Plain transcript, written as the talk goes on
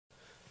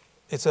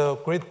It's a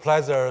great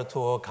pleasure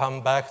to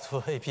come back to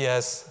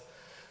APS.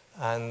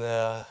 And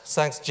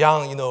thanks,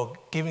 John,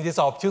 giving this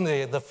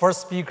opportunity, the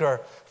first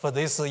speaker for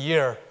this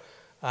year.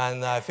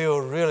 And I feel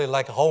really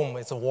like home.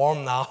 It's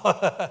warm now.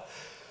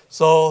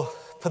 So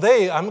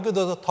today, I'm going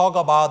to talk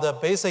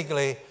about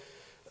basically,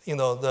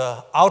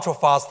 the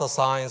ultra-fast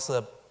science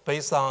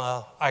based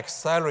on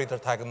accelerator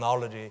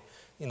technology,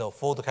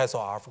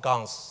 photocathode alpha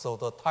GANs. So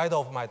the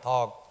title of my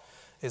talk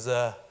is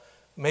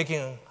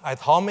making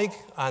atomic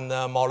and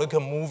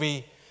molecular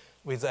movie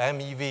with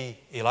MeV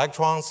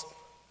electrons.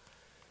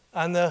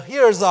 And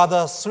here's are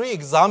the three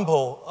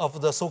examples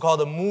of the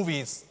so-called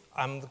movies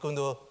I'm going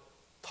to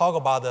talk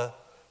about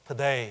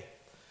today.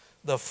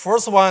 The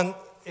first one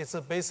is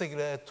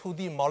basically a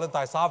 2D molybdenum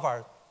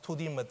disulfide,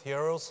 2D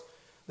materials.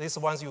 These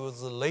ones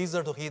use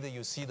laser to hit,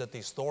 you see the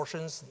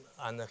distortions.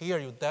 And here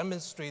you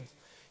demonstrate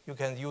you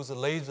can use a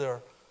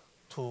laser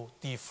to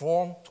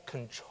deform, to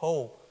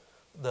control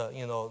the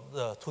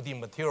 2D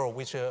material,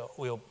 which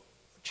will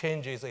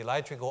change its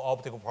electrical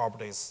optical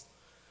properties.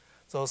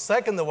 So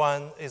second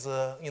one is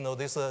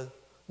this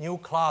new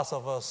class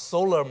of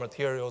solar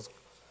materials.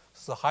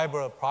 It's a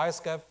hybrid price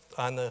gap.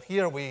 And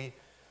here we,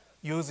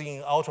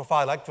 using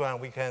ultra-fast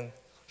electron, we can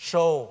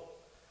show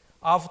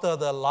after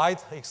the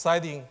light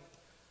exciting,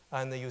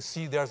 and you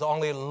see there's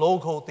only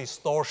local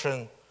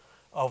distortion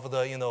of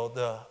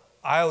the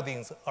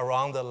iodines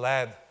around the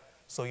lead.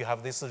 So you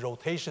have this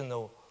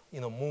rotational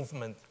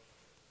movement.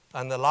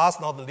 And the last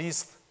not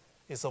least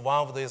is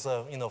one of these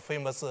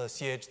famous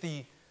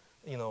CHD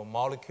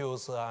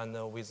molecules,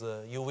 and with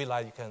UV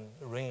light you can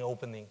ring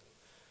opening.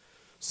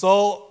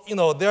 So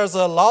there's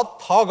a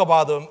lot talk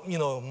about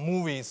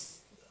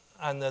movies,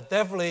 and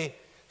definitely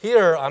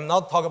here I'm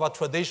not talking about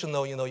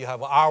traditional. You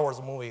have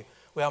hours movie.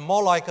 We are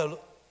more like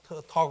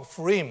talk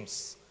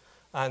frames,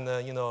 and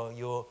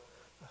you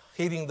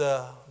hitting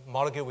the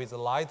molecule with the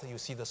light, you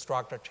see the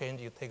structure change,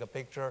 you take a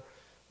picture.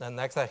 Then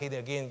next time hitting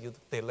again, you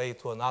delay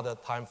to another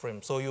time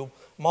frame. So you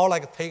more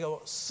like take a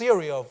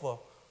series of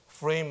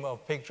frame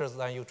of pictures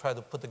that you try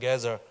to put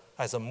together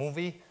as a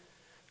movie.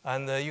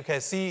 And you can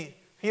see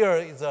here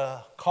is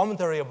a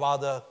commentary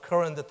about the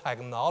current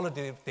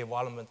technology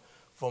development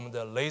from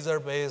the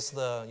laser-based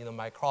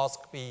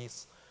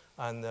microscopies.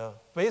 And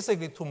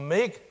basically to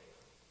make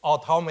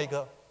atomic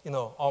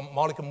or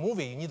molecular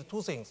movie, you need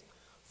two things.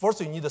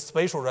 First, you need a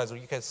spatial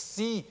resolution. You can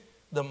see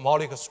the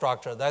molecular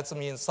structure. That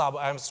means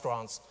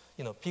sub-angstroms,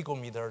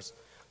 picometers.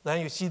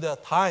 Then you see the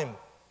time,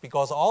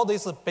 because all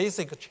this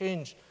basic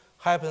change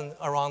happen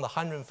around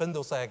 100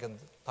 femtosecond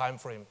time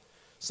frame.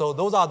 So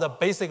those are the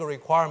basic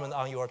requirements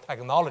on your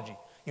technology.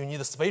 You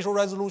need a spatial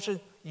resolution,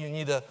 you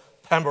need a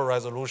temporal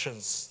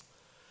resolutions.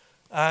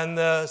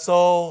 And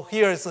so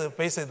here is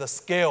basically the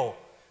scale.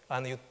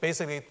 And you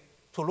basically,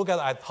 to look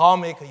at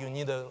atomic, you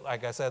need,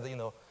 like I said,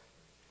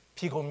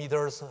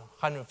 picometers,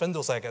 100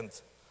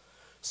 femtoseconds.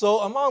 So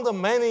among the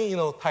many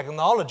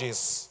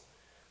technologies,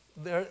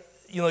 there,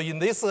 in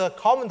this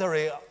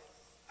commentary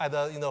at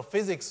the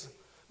physics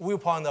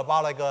viewpoint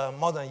about like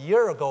more than a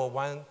year ago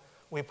when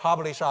we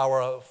published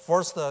our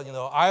first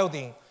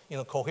iodine,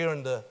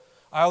 coherent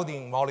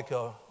iodine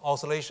molecule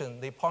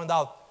oscillation, they point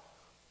out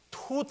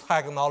two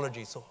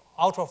technologies, so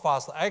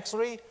ultra-fast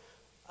X-ray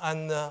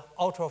and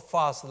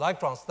ultra-fast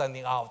electron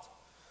standing out.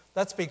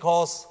 That's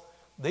because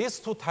these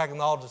two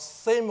technologies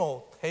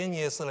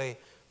simultaneously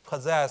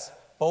possess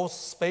both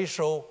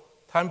spatial,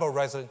 temporal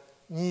resolution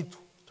need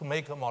to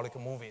make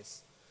molecular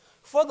movies.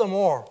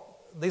 Furthermore,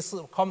 this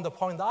come to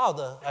point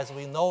out, as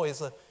we know,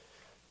 is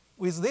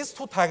with these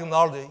two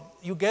technologies,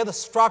 you get a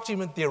structure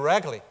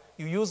directly.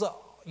 You use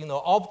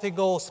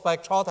optical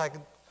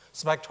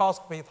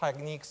spectroscopy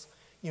techniques.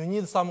 You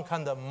need some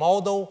kind of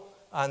model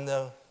and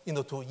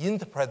to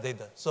interpret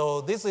data.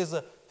 So this is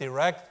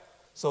direct.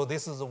 So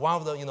this is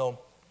one of the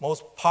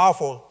most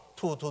powerful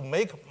tool to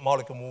make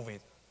molecular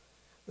movies.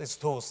 These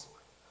tools.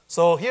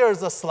 So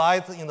here's a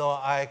slide.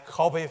 I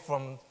copied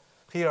from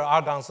here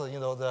Argon's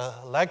the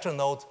lecture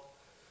note.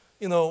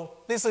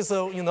 This is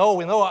we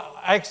know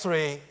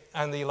X-ray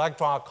and the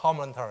electron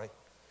are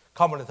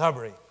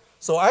complementary.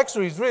 So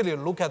X-ray is really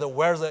look at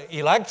where the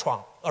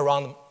electron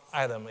around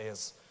atom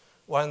is.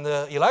 When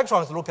the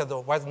electrons look at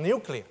where the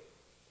nuclear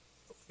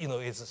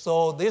is.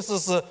 So this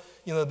is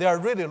they are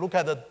really look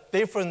at the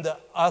different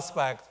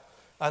aspect,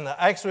 and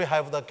the X-ray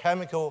have the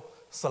chemical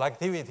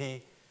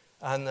selectivity,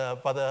 and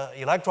but the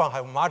electron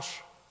have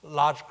much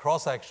large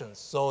cross sections.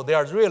 So they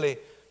are really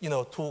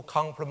two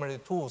complementary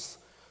tools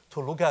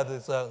to look at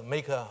this,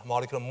 make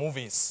molecular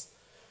movies.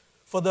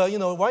 For the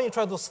when you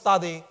try to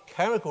study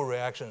chemical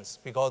reactions,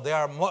 because they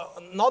are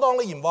not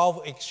only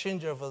involve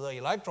exchange of the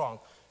electron,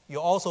 you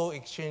also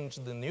exchange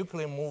the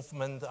nuclear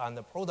movement and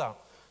the proton.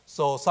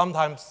 So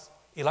sometimes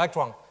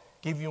electron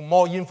give you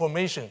more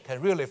information,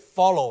 can really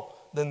follow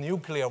the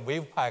nuclear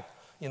wave pack,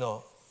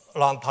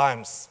 long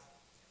times.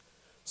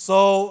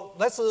 So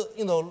let's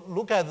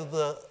look at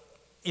the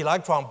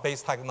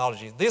electron-based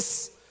technology.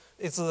 This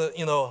is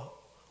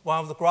one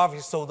of the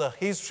graphics show the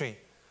history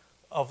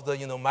of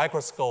the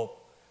microscope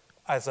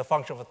as a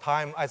function of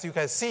time. As you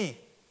can see,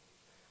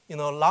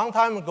 long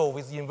time ago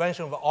with the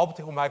invention of the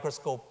optical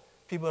microscope,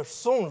 people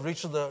soon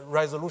reached the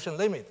resolution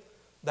limit.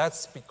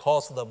 That's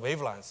because of the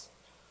wavelengths.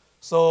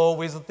 So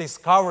with the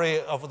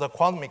discovery of the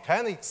quantum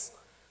mechanics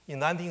in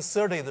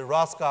 1930, the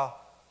Rosca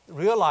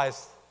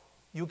realized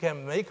you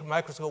can make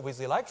microscope with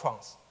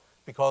electrons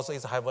because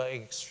it have an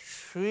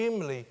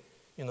extremely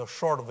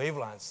short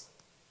wavelengths.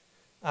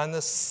 And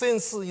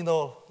since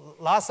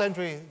last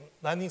century,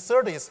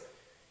 1930s,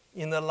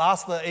 in the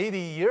last 80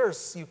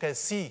 years, you can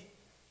see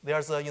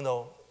there's a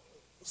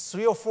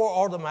 3 or 4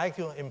 order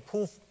magnitude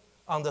improve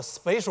on the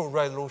spatial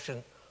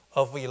resolution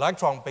of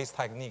electron-based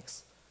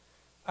techniques.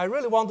 I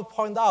really want to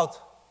point out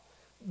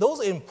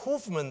those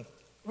improvements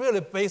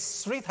really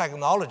base 3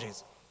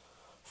 technologies.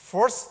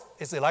 First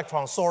is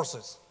electron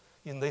sources.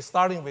 They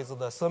starting with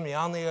the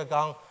thermionic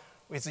gun,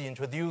 which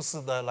introduced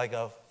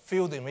the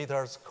field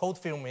emitters, cold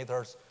film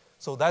emitters.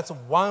 So that's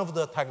one of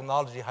the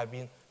technology have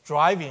been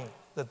driving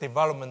the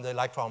development of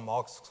electron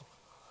microscope.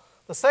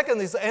 The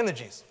second is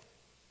energies.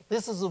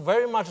 This is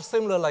very much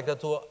similar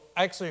to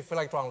X-ray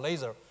electron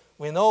laser.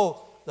 We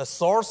know the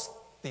source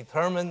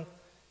determine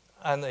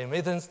and the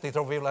emittance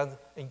determine wavelength.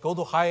 And go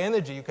to high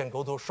energy, you can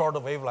go to shorter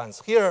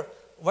wavelengths. Here,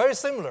 very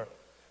similar.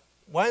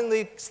 When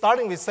they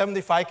starting with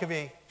 75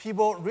 keV,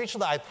 people reached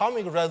the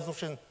atomic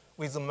resolution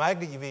with the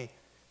MeV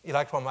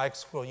electron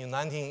microscope in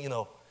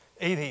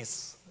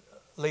 1980s,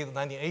 late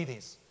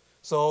 1980s.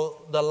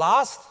 So the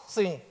last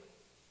thing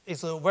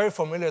is very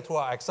familiar to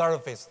our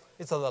accelerator.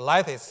 It's the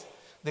lattice.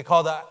 They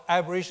call the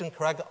aberration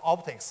corrected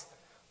optics.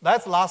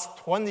 That last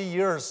 20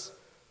 years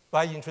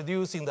by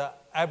introducing the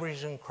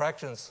aberration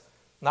corrections.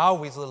 Now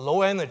with the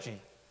low energy,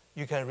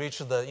 you can reach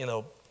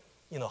the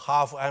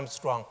half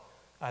Armstrong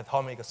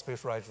atomic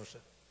spatial resolution.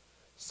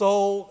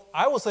 So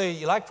I would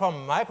say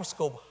electron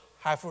microscope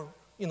have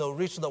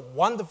reached a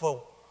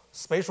wonderful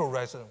spatial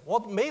resolution.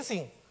 What's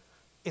amazing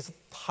is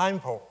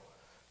tempo.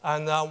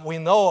 And we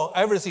know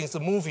everything is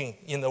moving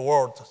in the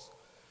world.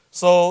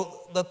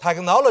 So the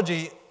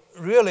technology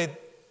really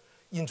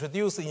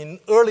introduced in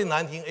early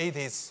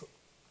 1980s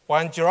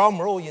when Gerald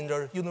Moreau in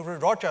the University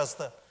of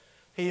Rochester,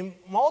 he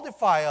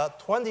modified a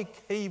 20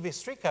 keV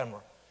street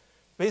camera.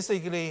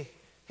 Basically,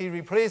 he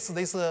replaced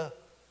this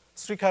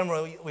street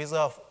camera with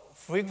a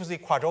frequency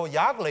quadruple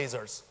YAG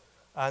lasers.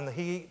 And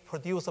he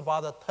produced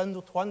about 10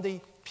 to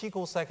 20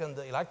 picosecond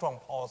electron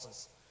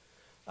pulses.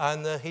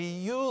 And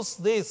he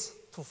used this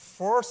to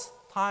first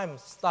time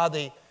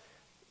study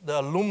the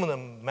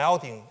aluminum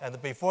melting.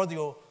 And before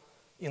you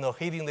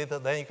heating it,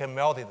 then you can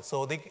melt it.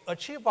 So they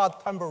achieve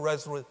about temporal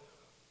resolution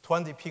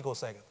 20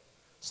 picoseconds.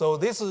 So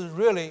this is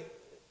really,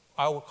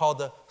 I would call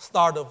the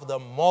start of the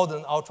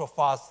modern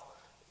ultra-fast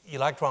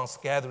electron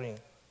scattering.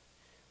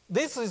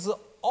 This is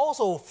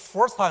also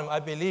first time,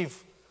 I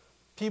believe,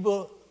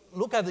 people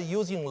look at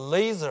using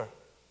laser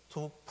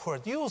to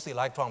produce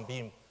electron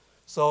beam.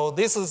 So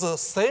this is the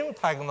same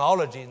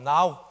technology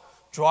now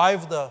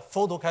drive the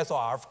photocathode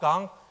RF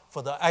gun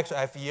for the actual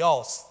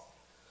FELs.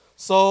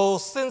 So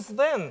since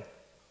then,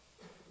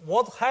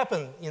 what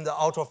happened in the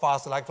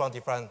ultra-fast electron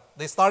diffraction?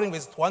 They starting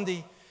with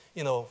 20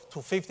 to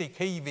 50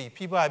 keV.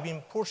 People have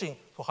been pushing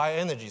to high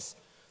energies.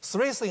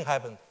 3 things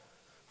happened.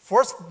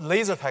 First,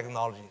 laser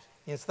technology.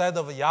 Instead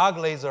of YAG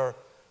laser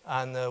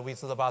and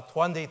with about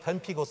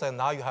 10 picosecond,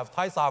 now you have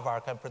Ti-sapphire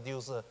can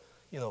produce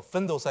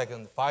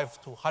femtosecond,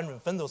 5 to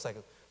 100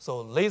 femtosecond.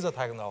 So laser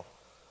technology.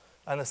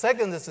 And the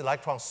second is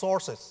electron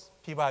sources.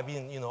 People have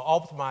been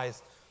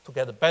optimized to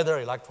get a better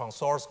electron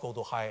source, go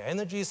to higher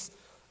energies.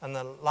 And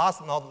the last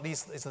but not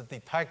least is the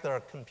detector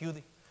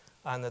computing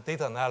and the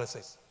data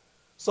analysis.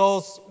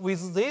 So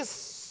with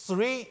these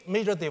 3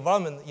 major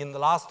developments in the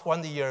last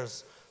 20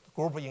 years, the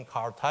group in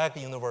Caltech,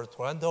 University of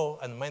Toronto,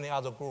 and many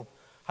other groups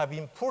have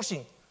been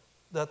pushing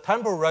the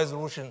temporal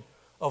resolution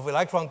of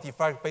electron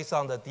diffraction based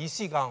on the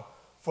DC gun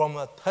from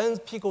 10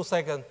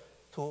 picosecond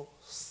to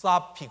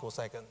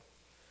sub-picosecond.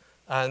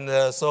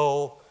 And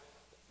so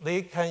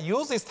they can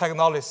use this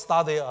technology to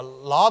study a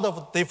lot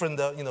of different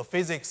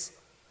physics,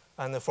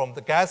 and from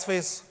the gas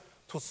phase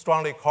to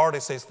strongly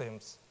correlated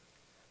systems.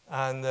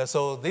 And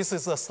so this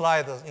is a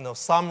slide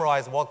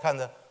summarize what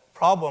kind of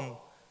problem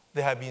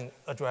they have been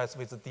addressed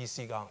with the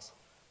DC guns.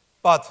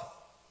 But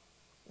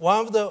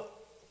one of the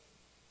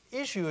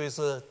issues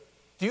is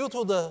due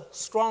to the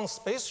strong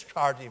space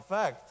charge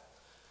effect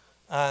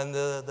and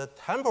the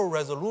temporal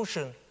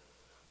resolution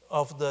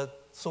of the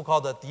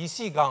so-called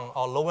DC gun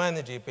or low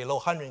energy below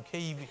 100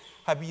 keV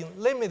have been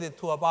limited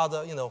to about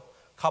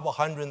couple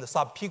hundred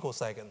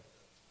sub-picosecond.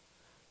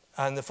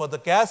 And for the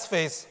gas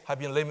phase have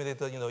been limited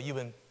to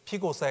even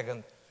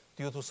picosecond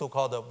due to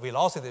so-called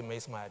velocity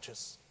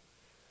mismatches.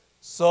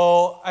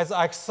 So as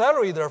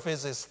accelerator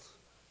physicists,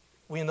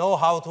 we know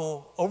how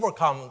to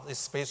overcome this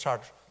space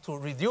charge, to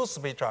reduce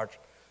space charge.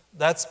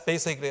 That's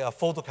basically a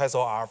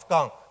photocathode RF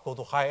gun, go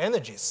to high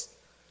energies.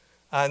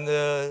 And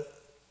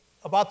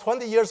about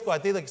 20 years ago, I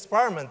did an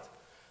experiment.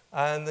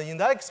 And in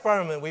that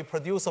experiment, we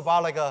produced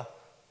about a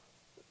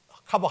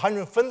couple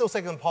hundred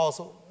femtosecond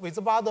pulse with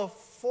about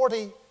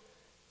 40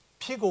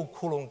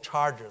 picocoulomb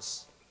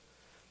charges.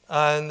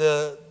 And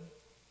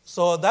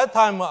So at that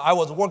time, I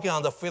was working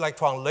on the free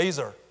electron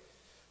laser.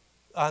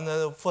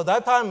 And for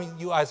that time,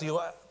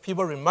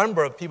 people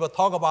remember, people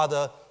talk about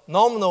the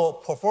nominal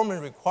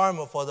performance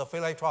requirement for the free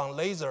electron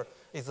laser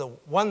is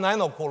 1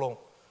 nanocoulomb,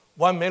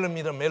 1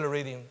 millimeter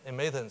milliradian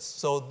emittance.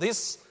 So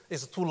this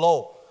is too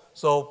low.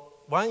 So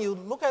when you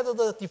look at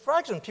the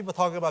diffraction, people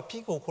talk about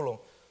picocoulomb.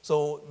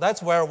 So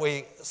that's where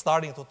we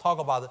starting to talk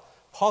about the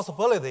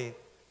possibility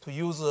to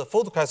use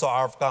photocrystal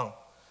RF gun.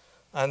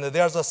 And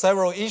there's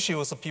several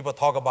issues people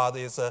talk about.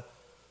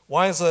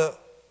 One is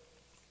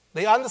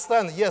they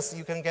understand, yes,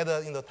 you can get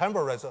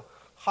temperature.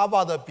 How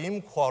about the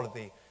beam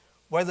quality?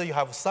 Whether you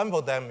have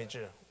sample damage,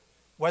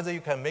 whether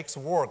you can mix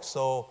work.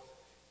 So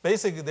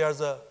basically,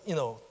 there's a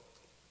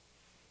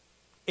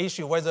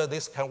issue whether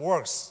this can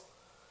work.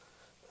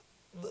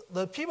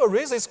 The people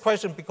raise this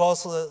question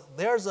because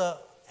there's a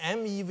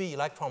MeV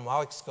electron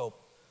microscope,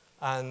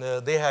 and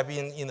they have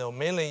been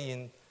mainly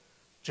in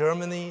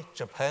Germany,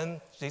 Japan,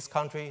 this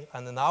country,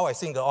 and now I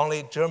think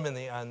only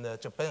Germany and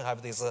Japan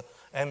have this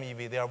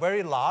MeV. They are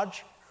very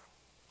large.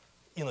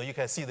 You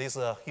can see this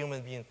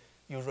human being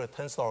usually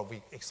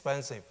 $10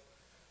 expensive.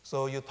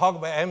 So you talk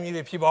about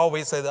MeV, people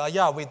always say,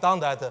 yeah, we done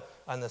that,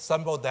 and the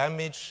sample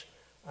damage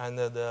and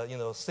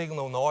the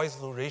signal noise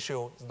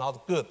ratio is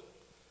not good.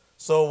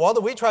 So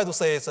what we try to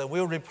say is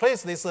we'll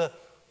replace this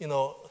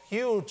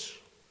huge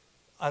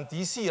and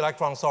DC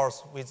electron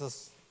source with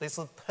this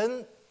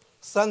 10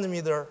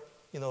 centimeter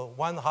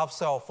 1.5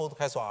 cell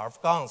photocrystal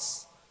RF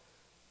guns.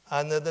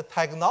 And the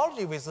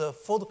technology with the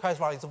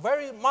photocrystal is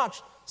very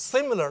much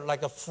similar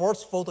like a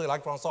first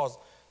photoelectron source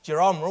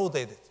Gerard Moreau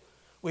did it.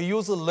 We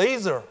use a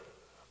laser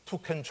to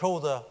control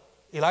the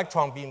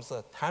electron beams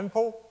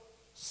tempo,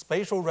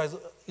 spatial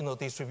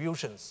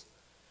distributions.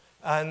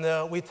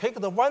 And we take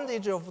the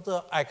advantage of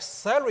the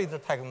accelerator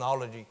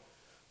technology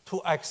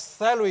to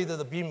accelerate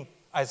the beam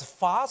as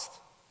fast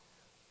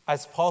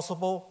as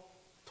possible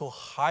to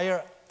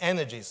higher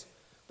energies.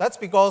 That's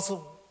because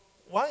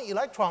one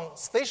electron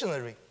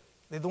stationary,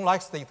 they don't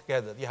like stay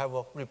together. They have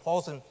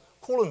repulsion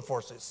Coulomb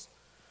forces.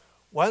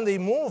 When they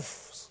move,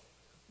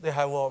 they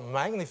have a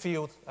magnetic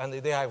field and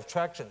they have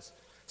attractions.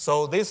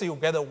 So this you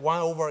get a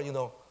 1 over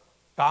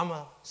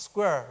gamma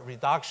square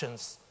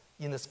reductions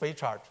in the space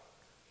charge.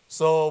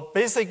 So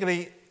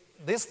basically,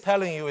 this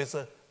telling you is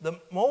the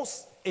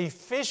most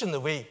efficient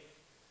way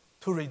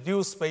to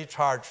reduce space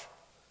charge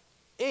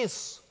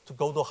is to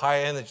go to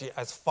high energy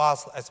as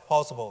fast as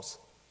possible.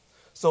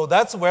 So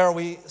that's where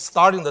we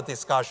starting the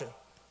discussion.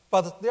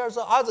 But there's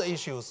other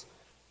issues.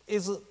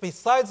 Is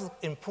besides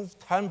improved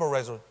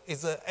temperature,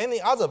 is there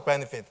any other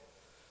benefit?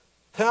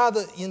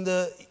 In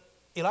the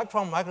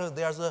electron microscope,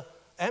 there's a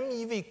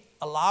MeV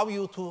allow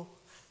you to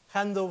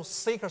handle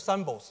thicker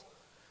samples.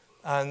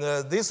 And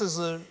this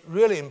is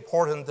really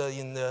important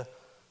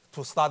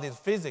to study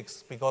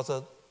physics because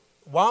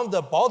one of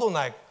the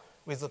bottlenecks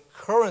with the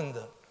current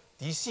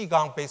DC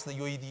gun-based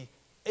UED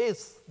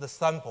is the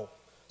sample.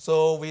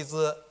 So with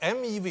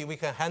MeV, we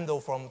can handle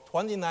from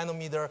 20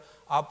 nanometer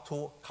up to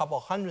a couple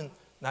hundred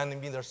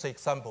nanometer thick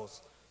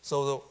samples.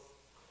 So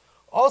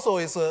also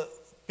it's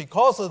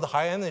because of the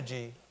high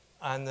energy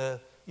and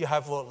you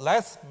have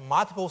less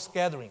multiple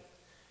scattering.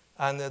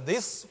 And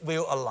this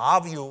will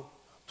allow you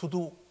to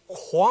do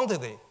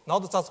quantity,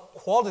 not just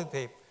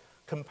qualitative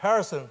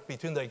comparison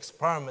between the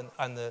experiment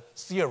and the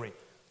theory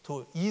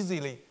to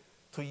easily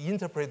to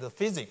interpret the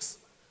physics.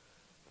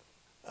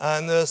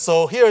 And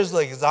so here's the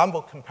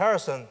example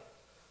comparison.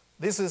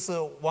 This is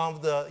one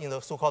of the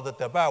so-called the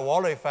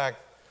Debye-Waller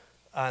effect.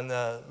 And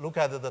look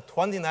at the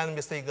 20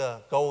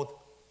 nanometer gold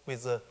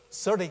with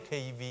 30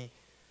 keV.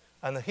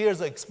 And here's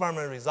the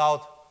experiment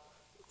result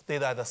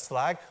data at the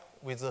SLAC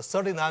with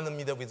 30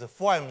 nanometer with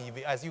 4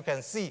 MeV. As you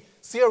can see,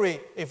 theory,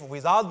 if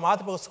without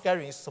multiple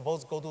scattering, it's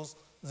supposed to go to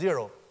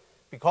 0.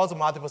 Because of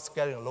multiple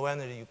scattering, low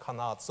energy, you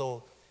cannot.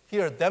 So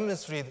here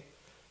demonstrate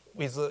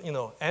with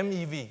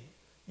MeV,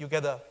 you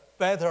get a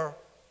better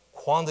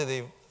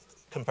quantitative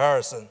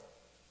comparison.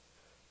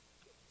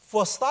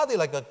 For study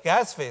like a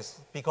gas phase,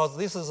 because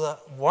this is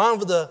one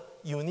of the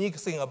unique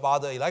things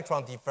about the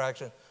electron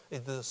diffraction, is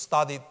to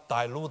study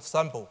dilute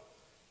sample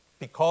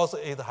because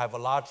it have a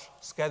large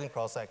scattering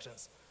cross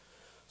sections.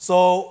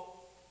 So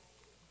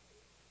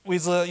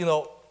with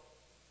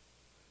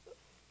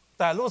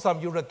dilute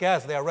some usual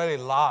gas, they are really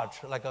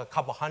large, like a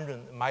couple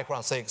hundred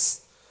micron thick.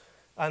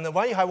 And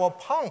when you have a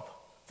pump,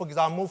 for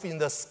example, move in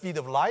the speed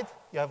of light,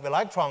 you have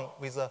electron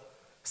with a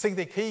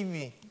 60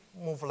 keV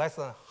move less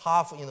than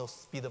half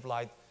speed of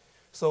light.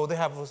 So they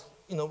have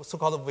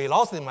so-called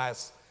velocity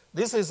mass.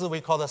 This is what we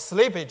call the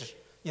slippage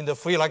in the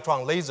free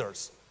electron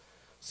lasers.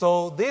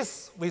 So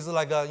this with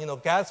like a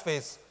gas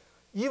phase,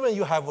 even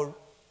you have a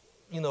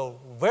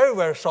very,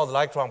 very short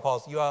electron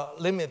pulse, you are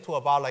limited to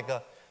about like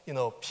a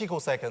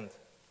picosecond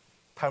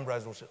time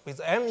resolution. With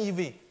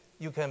MeV,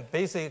 you can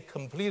basically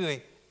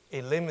completely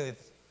eliminate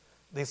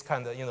this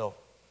kind of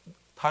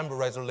time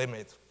resolution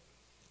limit.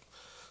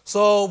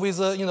 So with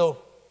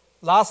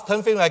last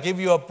 10 things, I give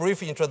you a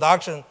brief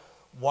introduction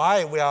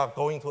why we are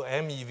going to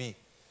MeV.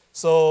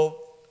 So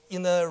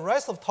in the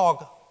rest of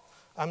talk,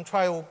 I'm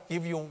trying to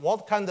give you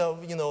what kind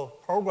of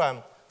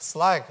program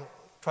SLAC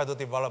try to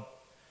develop.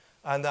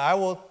 And I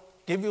will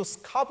give you a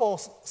couple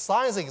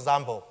science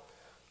examples.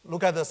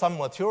 Look at some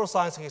material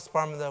science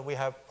experiment that we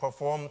have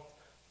performed,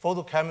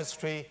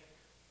 photochemistry,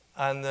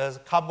 and a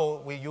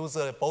couple we use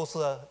both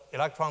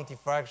electron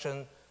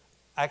diffraction,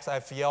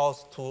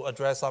 XFELs to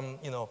address some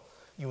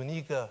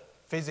unique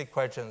physics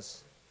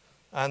questions.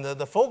 And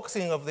the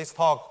focusing of this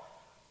talk,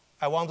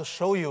 I want to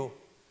show you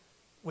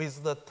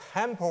with the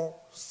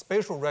temporal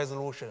spatial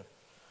resolution,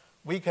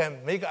 we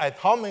can make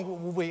atomic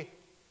movie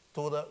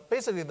to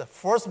basically the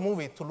first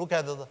movie to look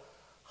at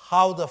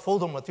how the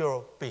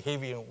photomaterial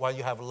behaving when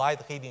you have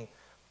light hitting,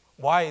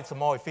 why it's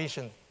more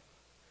efficient.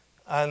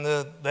 And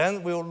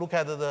then we'll look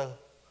at the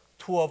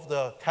two of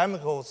the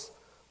chemicals,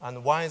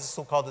 and one is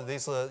so-called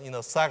this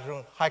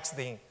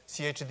cyclohexadiene,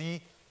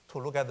 CHD, to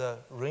look at the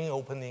ring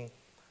opening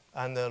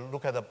and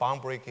look at the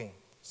bond breaking.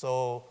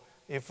 So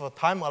if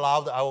time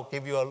allowed, I will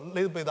give you a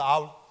little bit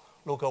of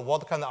outlook at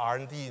what kind of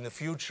R&D in the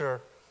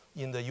future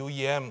in the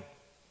UEM.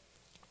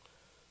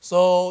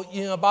 So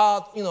in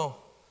about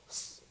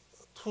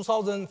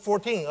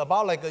 2014,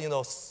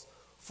 about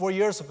 4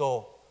 years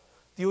ago,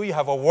 DOE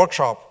have a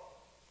workshop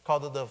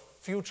called the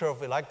Future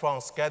of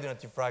Electron Scattering and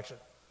Diffraction.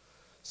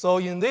 So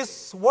in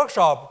this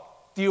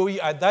workshop, DOE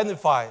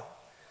identified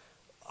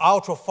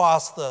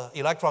ultra-fast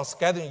electron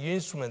scattering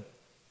instrument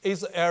is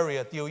the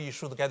area DOE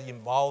should get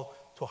involved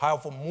to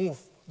help move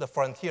the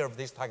frontier of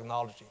this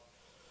technology.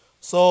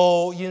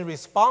 So in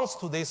response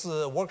to this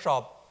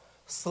workshop,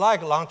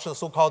 SLAC launched a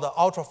so-called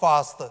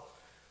ultra-fast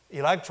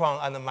electron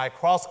and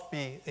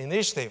microscopy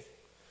initiative.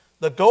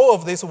 The goal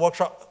of this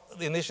workshop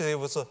initiative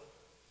was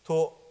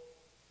to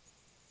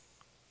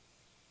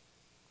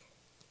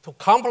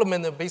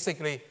complement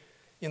basically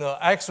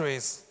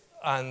X-rays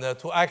and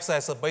to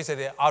access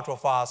basically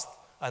ultra-fast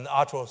and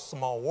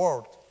ultra-small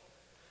world.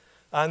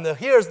 And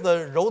here's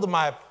the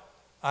roadmap,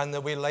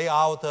 and we lay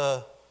out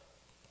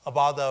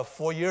about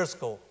 4 years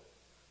ago.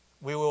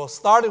 We will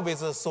start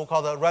with the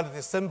so-called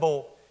relatively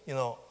simple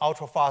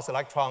ultra-fast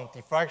electron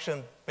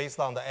diffraction based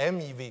on the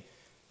MeV,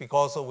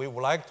 because we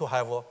would like to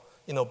have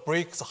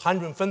breaks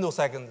 100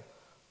 femtosecond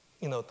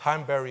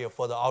time barrier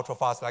for the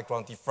ultra-fast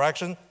electron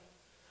diffraction.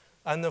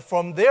 And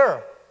from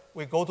there,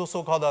 we go to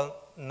so-called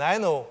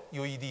nano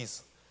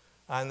UEDs.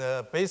 And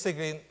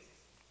basically,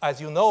 as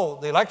you know,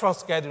 the electron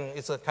scattering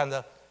is a kind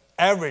of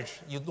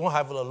average. You don't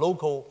have the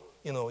local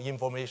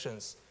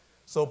informations.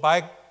 So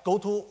by go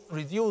to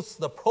reduce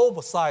the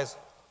probe size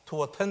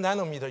to a 10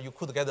 nanometer, you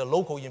could get the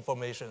local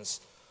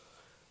informations.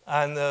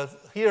 And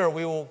here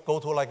we will go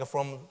to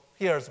from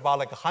here it's about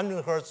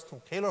 100 hertz to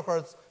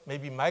kilohertz,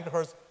 maybe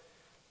megahertz.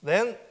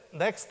 Then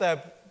next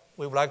step,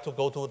 we would like to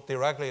go to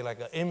directly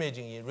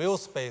imaging in real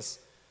space.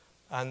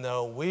 And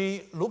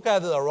we look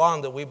at it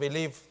around, we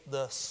believe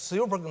the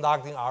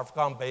superconducting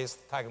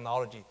argon-based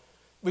technology,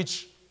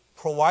 which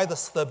provides the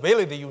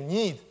stability you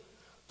need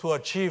to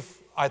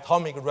achieve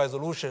atomic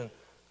resolution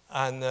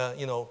and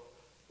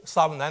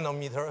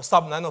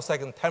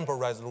sub-nanosecond temporal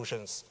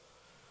resolutions.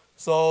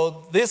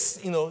 So this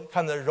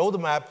kind of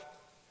roadmap,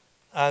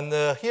 and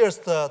here's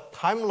the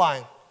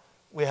timeline.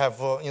 We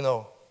have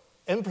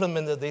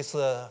implemented this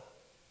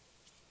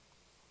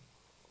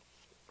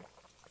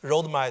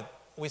roadmap.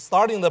 We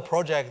started the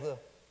project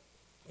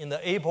in the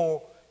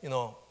April,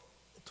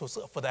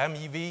 for the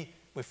MeV.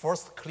 We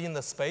first cleaned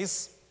the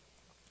space,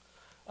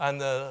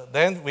 and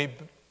then we,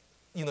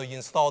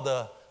 installed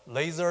the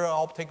laser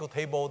optical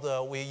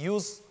table. We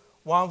use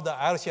one of the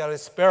LCLA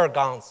spare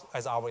guns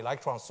as our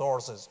electron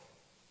sources.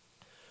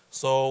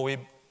 So we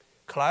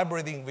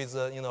collaborating with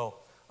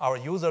our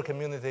user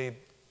community,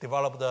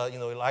 developed the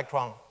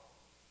electron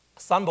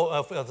sample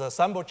the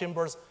sample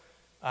chambers,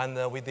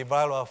 and we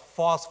developed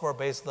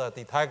phosphor-based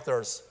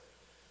detectors.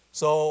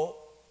 So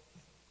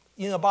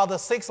in about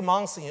 6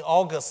 months, in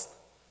August,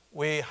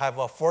 we have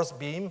a first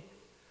beam,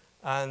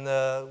 and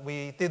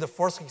we did the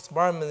first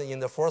experiment in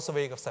the first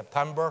week of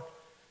September,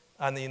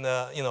 and in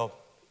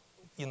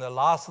the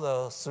last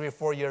 3 or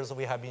 4 years,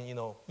 we have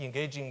been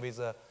engaging with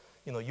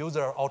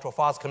user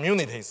ultra-fast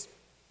communities.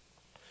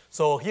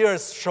 So here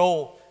is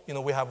show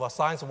we have a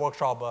science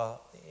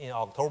workshop in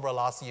October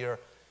last year,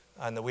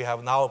 and we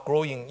have now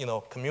growing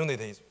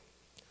communities.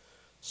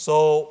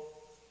 So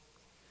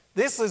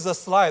this is a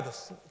slide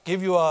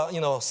give you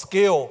a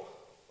scale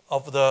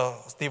of the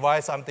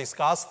device I'm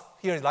discussed.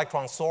 Here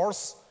electron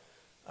source,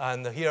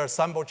 and here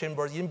sample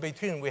chamber. In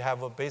between we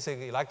have a basic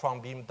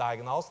electron beam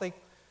diagnostic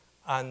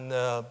and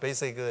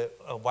basic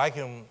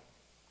vacuum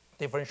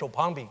differential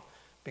pumping,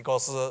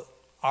 because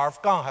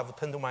RF gun have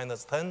 10 to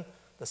minus 10.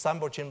 The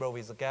sample chamber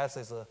with the gas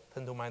is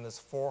 10 to minus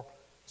 4.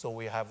 So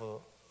we have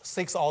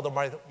 6 order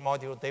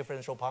module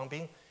differential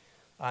pumping.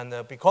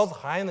 And because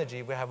high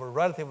energy, we have a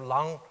relatively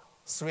long,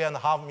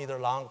 3.5 meter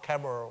long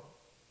camera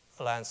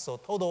length. So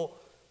total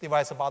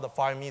device about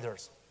 5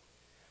 meters.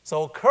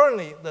 So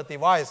currently the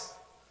device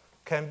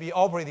can be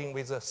operating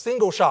with a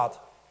single shot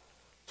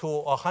to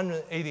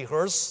 180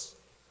 hertz,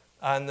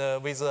 and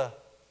with a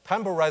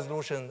temporal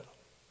resolution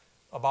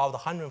about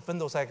 100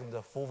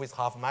 femtosecond full width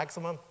half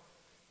maximum.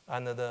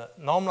 And the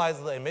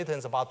normalized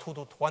emittance about 2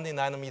 to 20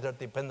 nanometer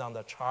depending on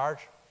the charge.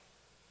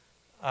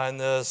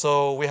 And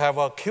so we have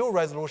a Q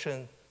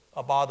resolution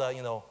about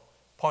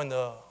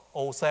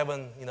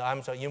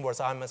 0.07 inverse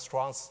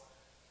armstrongs.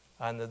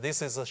 And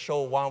this is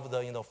show one of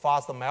the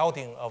fast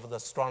melting of the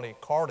strongly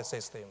cored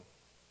system.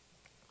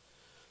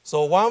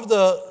 So one of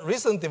the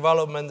recent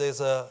development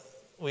is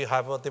we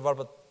have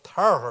developed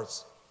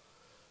terahertz,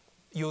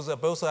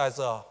 used both as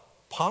a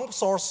pump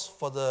source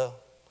for the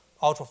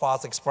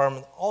ultra-fast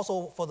experiment,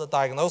 also for the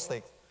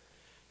diagnostic.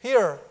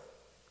 Here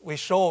we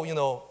show,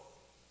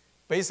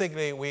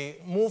 basically we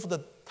move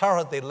the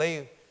terahertz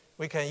delay.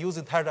 We can use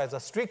the terahertz as a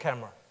street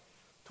camera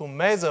to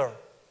measure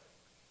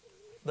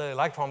the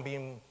electron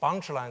beam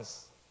bunch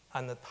length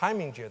and the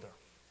timing jitter.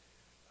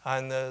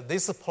 And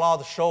this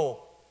plot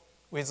show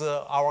with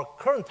our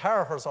current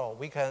terahertz,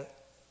 we can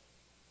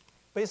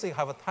basically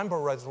have a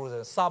temporal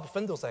resolution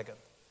sub-femtosecond.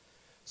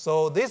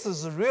 So this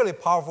is really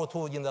powerful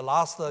tool in the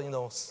last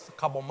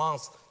couple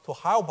months to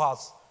help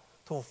us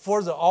to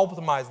further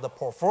optimize the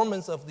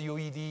performance of the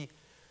UED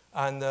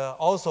and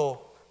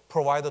also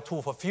provide a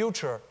tool for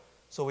future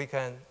so we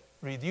can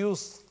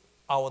reduce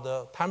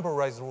the temporal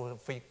resolution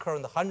for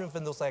current 100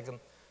 femtosecond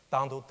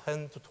down to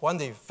 10 to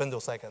 20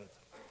 femtosecond.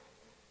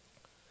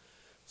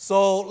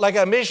 So like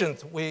I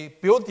mentioned, we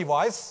built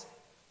device,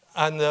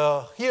 and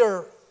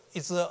here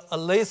is a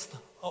list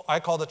I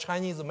call the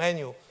Chinese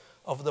menu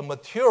of the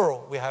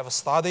material we have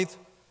studied.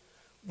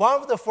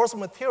 One of the first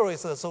material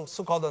is a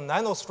so-called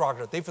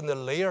nanostructure, different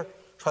layer,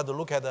 try to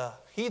look at the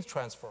heat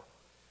transfer.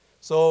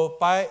 So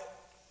by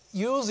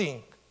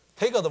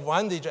take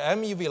advantage of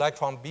MeV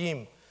electron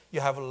beam, you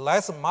have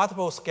less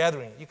multiple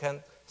scattering. You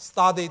can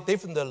study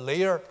different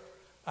layer,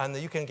 and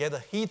you can get a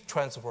heat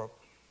transfer.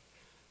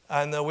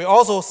 And we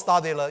also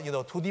studied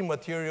 2D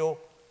material,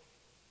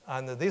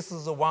 and this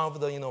is one of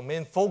the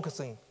main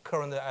focusing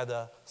currently at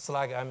the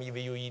SLAC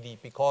MeV UED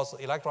because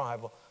electron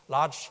have a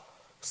large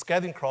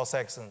scattering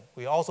cross-section.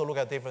 We also look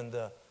at different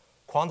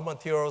quantum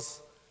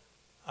materials.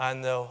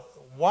 And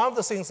one of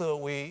the things that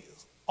we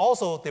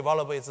also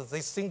develop is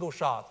this single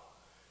shot.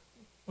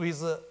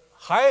 With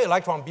high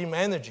electron beam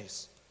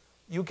energies,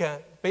 you can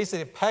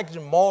basically package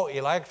more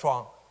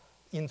electron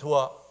into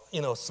a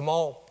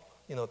small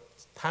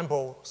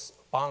temporal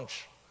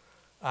bunch.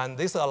 And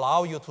this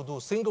allows you to do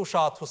single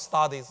shot to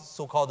study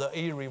so-called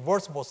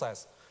irreversible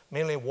size,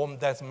 mainly warm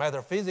dense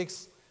matter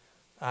physics.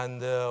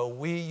 And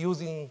we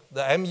using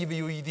the MeV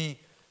UED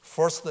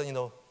first,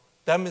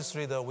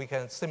 demonstrate that we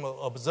can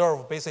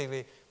observe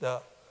basically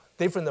the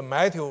different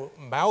material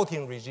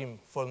melting regime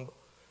from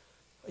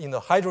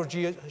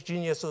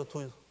heterogeneous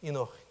to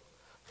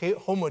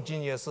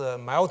homogeneous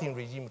melting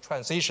regime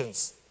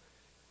transitions.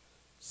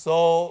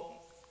 So,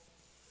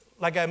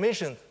 like I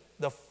mentioned,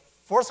 the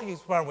first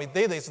experiment we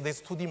did is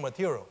this 2D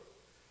material.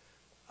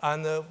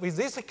 And with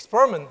this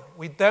experiment,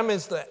 we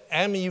demonstrate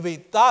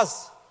MeV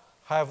does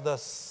have the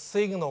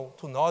signal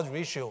to noise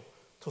ratio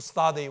to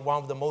study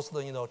one of the most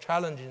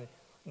challenging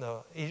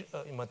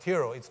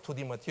material, it's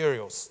 2D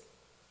materials.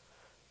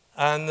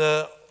 And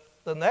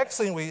the next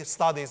thing we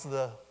study is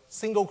the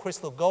single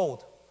crystal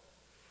gold.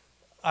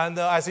 And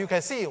as you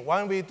can see,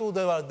 when we do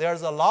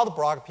there's a lot of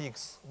Bragg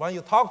peaks. When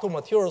you talk to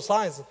material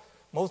science,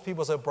 most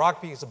people say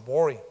Bragg peak is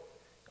boring.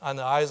 And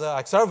as an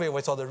accelerator,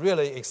 we thought it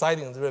really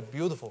exciting and really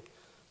beautiful.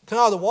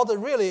 Turns out what the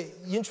really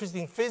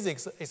interesting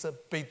physics is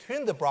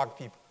between the Bragg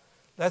peak.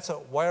 That's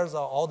where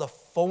all the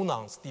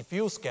phonons,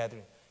 diffuse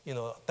scattering,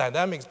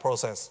 dynamics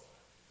process.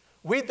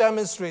 We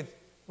demonstrate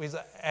with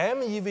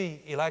MeV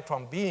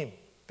electron beam,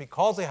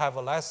 because they have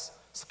less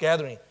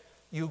scattering,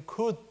 you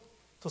could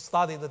to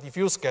study the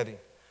diffuse scattering.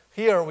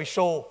 Here we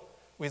show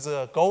with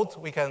gold,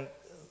 we can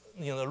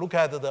look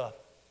at the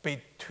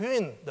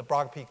between the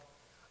Bragg peak,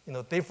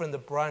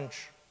 different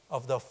branch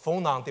of the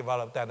phonon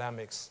developed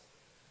dynamics.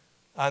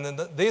 And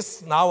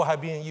this now have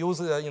been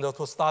used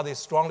to study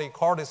strongly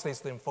cored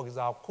system, for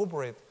example,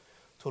 cuprate,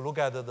 to look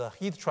at the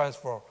heat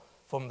transfer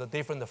from the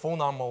different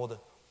phonon mode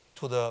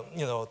to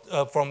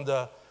the, from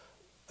the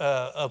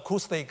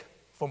acoustic,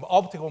 from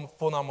optical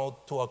phonon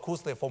mode to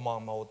acoustic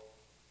phonon mode.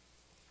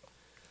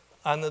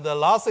 And the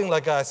last thing,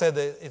 like I said,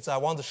 is I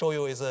want to show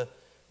you is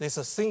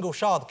this single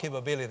shot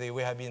capability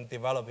we have been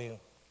developing.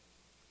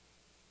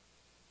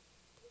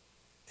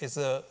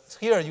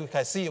 Here you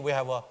can see we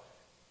have a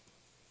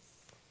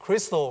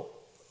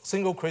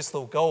single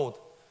crystal gold.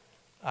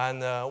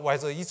 And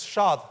with each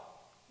shot,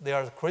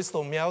 there's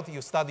crystal melt.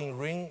 You studying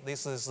ring.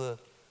 This is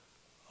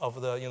of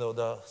the,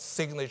 the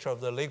signature of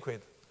the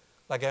liquid.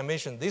 Like I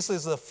mentioned, this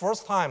is the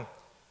first time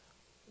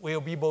we'll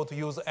be able to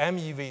use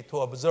MeV to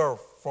observe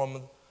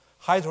from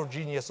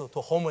heterogeneous to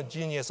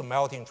homogeneous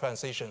melting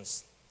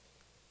transitions.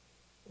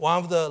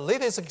 One of the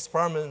latest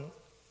experiments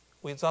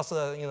we just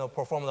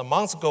performed a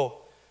month ago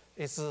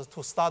is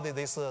to study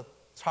this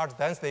charge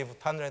density of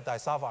tannate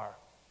disapphire.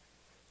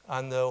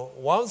 And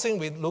one thing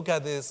we look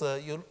at is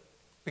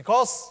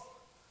because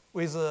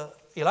with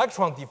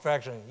electron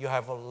diffraction, you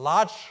have a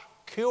large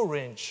Q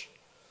range.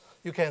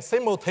 You can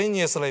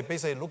simultaneously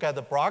basically look at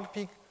the Bragg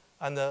peak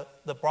and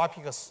the Bragg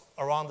peak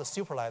around the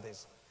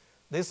superlattice.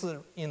 This is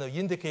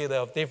indicator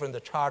of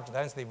different charge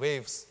density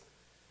waves.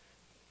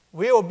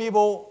 We will be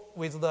able,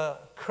 with the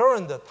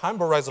current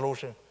temporal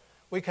resolution,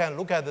 we can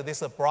look at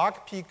this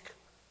Bragg peak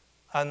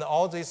and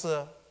all these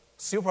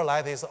super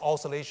lattice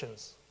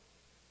oscillations.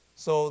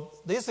 So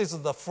this is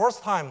the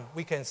first time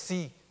we can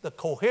see the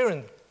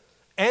coherent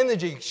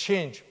energy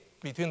exchange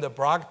between the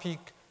Bragg peak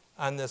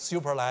and the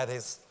super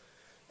lattice.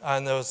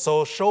 And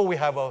so show we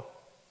have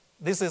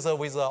this is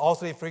with the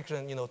oscillating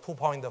friction,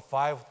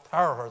 2.5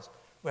 terahertz.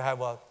 We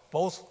have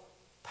both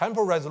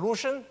temporal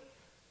resolution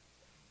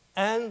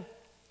and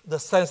the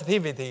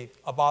sensitivity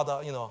about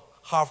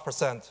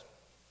 0.5%.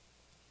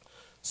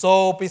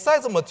 So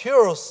besides the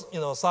materials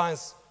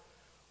science,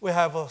 we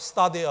have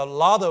studied a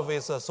lot of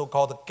this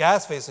so-called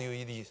gas phase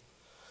UED.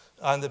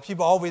 And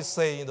people always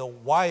say,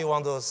 why you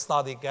want to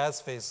study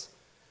gas phase?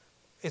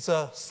 It's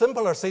a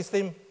simpler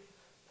system,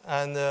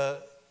 and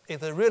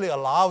it really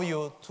allows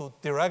you to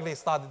directly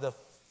study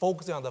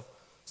focusing on the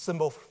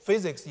simple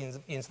physics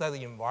instead of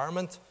the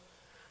environment.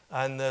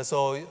 And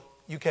so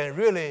you can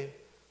really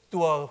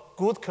do a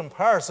good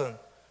comparison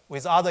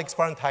with other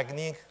experiment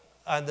technique.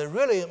 And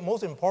really,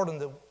 most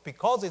important,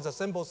 because it's a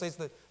simple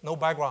system, no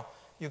background,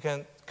 you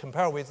can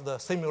compare with the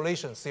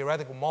simulation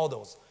theoretical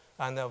models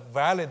and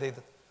validate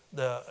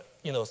the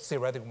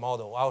theoretical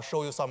model. I'll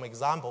show you some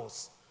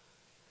examples.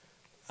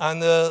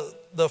 And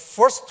the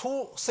first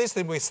two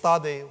systems we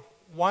study,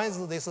 one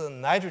is this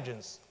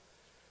nitrogens.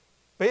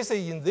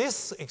 Basically, in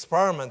this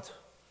experiment,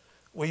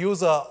 we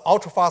use an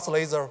ultra-fast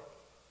laser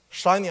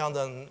shining on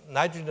the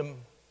nitrogen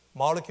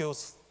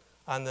molecules,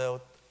 and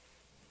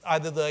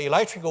either the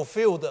electrical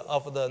field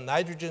of the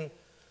nitrogen,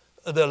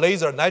 the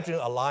laser nitrogen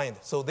aligned.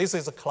 So this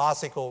is a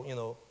classical,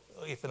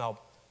 phenomenon.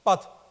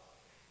 But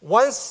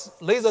once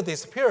laser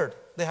disappeared,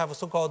 they have a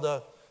so-called,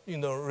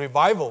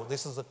 revival.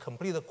 This is a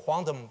complete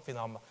quantum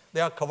phenomenon.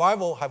 Their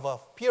revival have a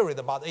period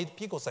about 8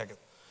 picoseconds.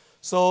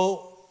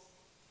 So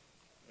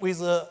with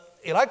the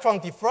electron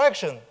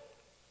diffraction,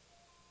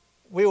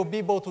 we will be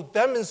able to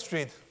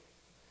demonstrate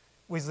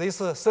with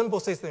this simple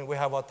system, we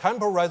have a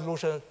temporal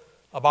resolution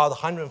about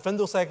 100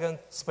 femtosecond,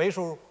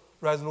 spatial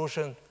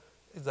resolution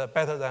is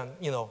better than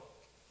 0.1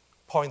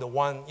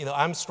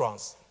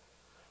 angstroms.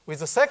 With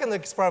the second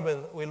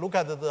experiment, we look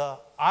at the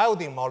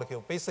iodine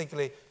molecule.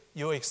 Basically,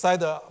 you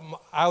excite the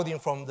iodine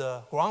from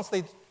the ground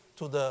state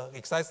to the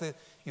excited state,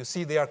 you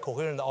see they are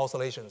coherent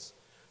oscillations.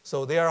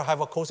 So they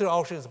have a coherent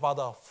oscillation about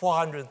a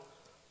 400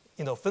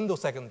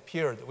 femtosecond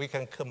period. We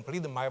can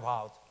complete the map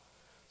out.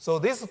 So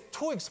these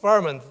two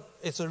experiments,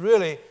 it's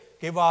really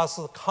give us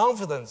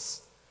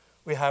confidence.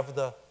 We have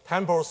the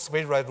temporal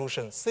spatial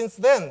resolution. Since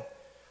then,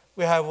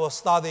 we have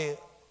studied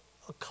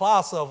a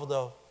class of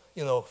the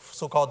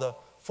so-called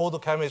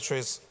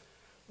photochemistries.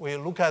 We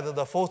look at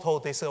the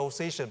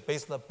photodissociation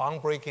based on the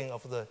bond breaking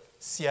of the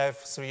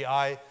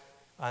CF3I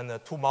and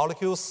 2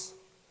 molecules.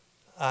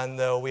 And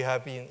we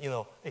have been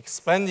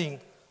expanding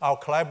our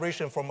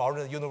collaboration from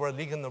our University of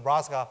Lincoln,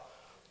 Nebraska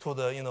to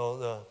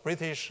the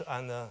British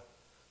and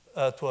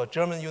to a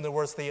German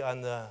university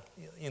and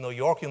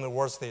York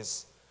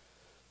universities.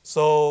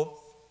 So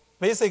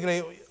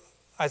basically,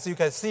 as you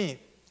can see,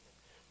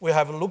 we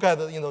have looked at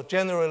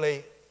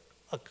generally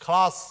a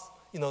class,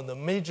 the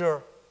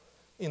major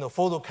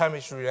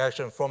photochemistry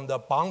reaction from the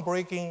bond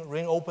breaking,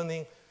 ring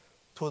opening,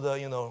 to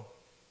the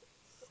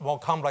more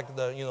complex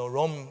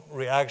Rome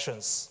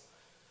reactions.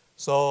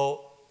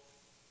 So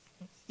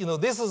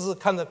this is the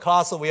kind of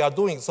class we are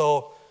doing.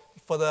 So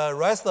for the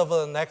rest of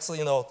the next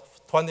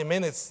 20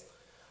 minutes,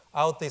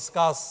 I'll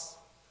discuss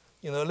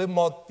a little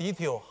more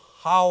detail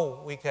how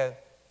we can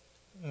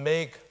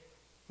make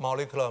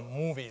molecular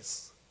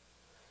movies.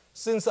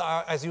 Since,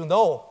 as you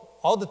know,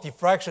 all the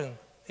diffraction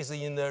is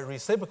in the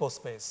reciprocal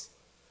space.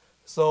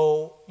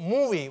 So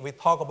movie we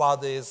talk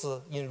about is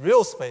in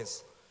real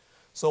space.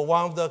 So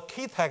one of the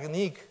key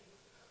technique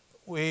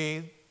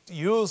we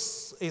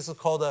use is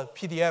called a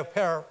PDF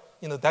pair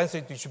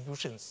density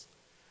distributions.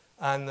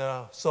 And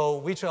so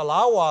which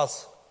allow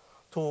us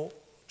to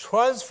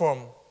transform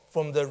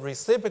from the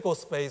reciprocal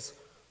space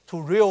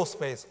to real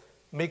space,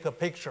 make a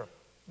picture,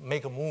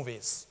 make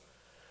movies.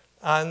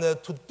 And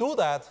to do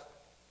that,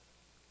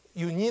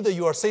 you need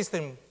your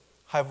system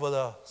have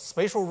the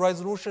spatial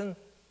resolution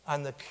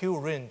and the Q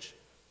range.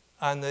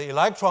 And the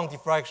electron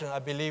diffraction, I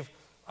believe,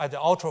 at the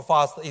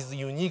ultra-fast is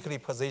uniquely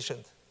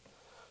positioned.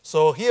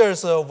 So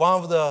here's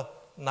one of the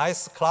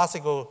nice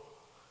classical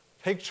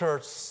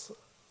pictures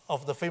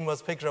of the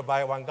famous picture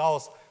by Wang,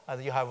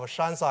 and you have a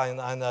sunshine.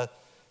 And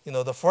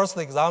the first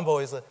example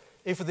is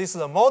if this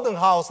is a modern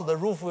house, the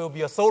roof will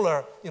be a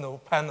solar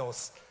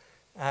panels.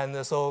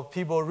 And so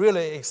people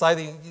really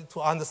excited to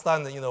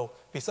understand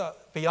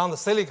beyond the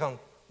silicon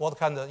what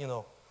kind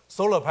of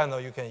solar panel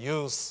you can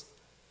use.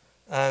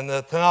 And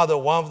turn out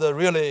one of the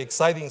really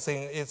exciting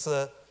thing is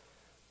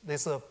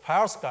this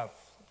periscope.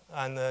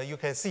 And you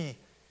can see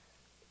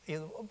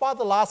in about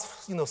the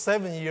last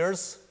 7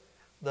 years,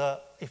 the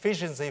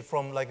efficiency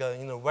from like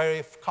a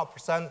very couple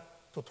percent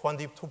to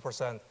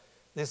 22%.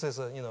 This is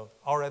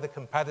already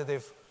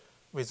competitive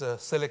with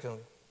silicon.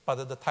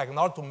 But the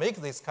technology to make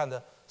this kind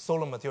of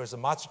solar material is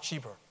much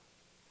cheaper.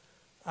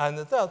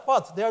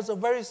 But there's a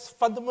very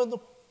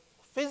fundamental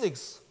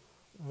physics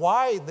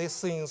why these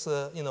things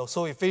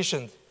so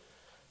efficient,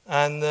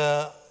 and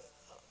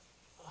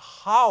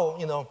how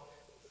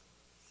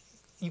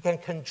you can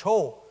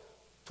control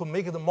to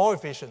make it more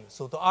efficient.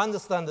 So to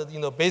understand that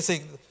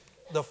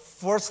the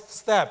first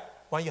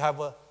step when you have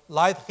a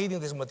light hitting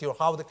this material,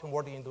 how they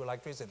convert it into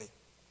electricity.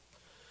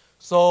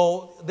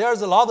 So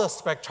there's a lot of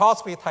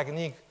spectroscopy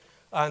technique,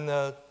 and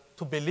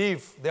to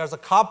believe there's a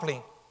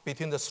coupling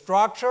between the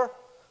structure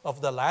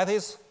of the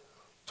lattice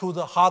to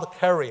the hard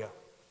carrier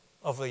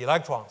of the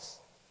electrons.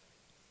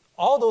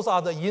 All those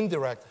are the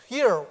indirect.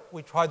 Here,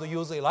 we try to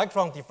use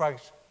electron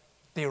diffraction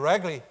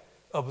directly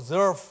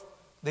observe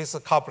this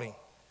coupling.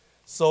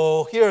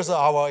 So here's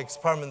our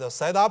experimental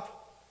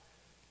setup.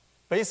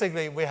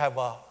 Basically, we have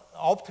an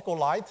optical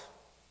light,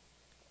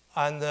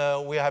 and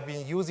we have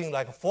been using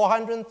like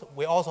 400.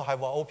 We also have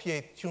an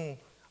OPA tuned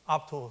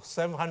up to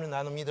 700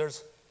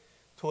 nanometers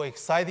to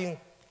exciting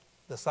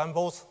the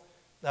samples.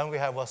 Then we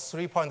have a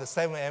 3.7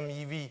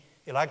 MeV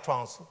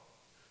electrons.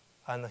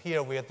 And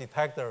here we have a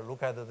detector,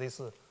 look at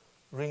these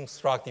ring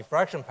struck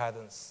diffraction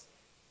patterns.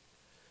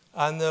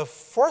 And the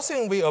first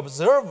thing we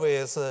observe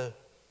is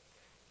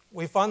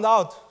we found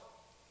out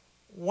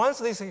once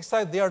this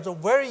excited, there's a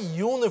very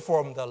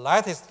uniform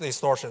lattice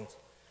distortion.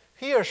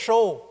 Here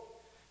show,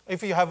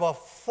 if you have a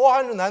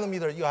 400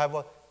 nanometer, you have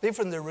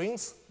different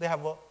rings. They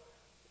have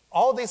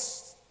all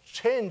this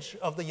change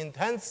of the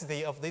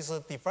intensity of this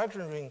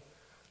diffraction ring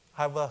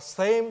have the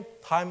same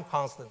time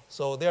constant.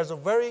 So there's a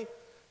very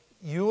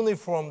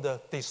uniform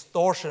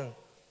distortion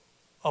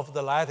of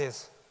the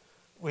lattice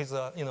with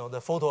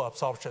the photo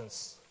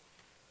absorptions.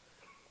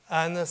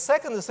 And the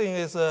second thing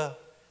is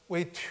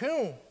we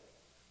tune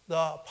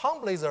the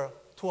pump laser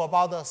to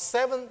about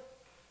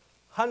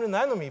 700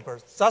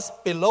 nanometers,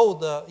 just below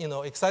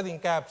the exciting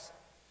gaps.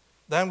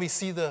 Then we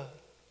see the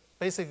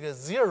basically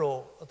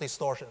zero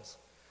distortions.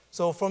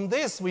 So from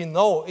this, we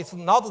know it's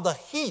not the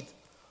heat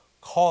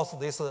caused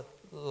this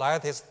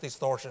lattice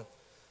distortion.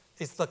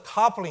 It's the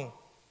coupling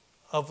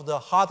of the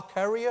hard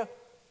carrier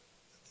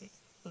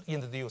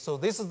introduced. So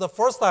this is the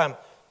first time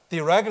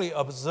directly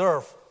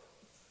observe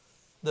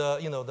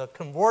the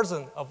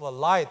conversion of the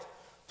light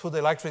to the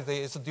electricity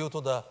is due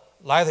to the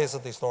lattice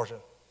distortion.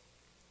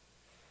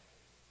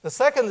 The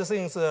second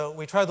thing is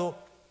we try to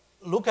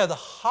look at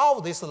how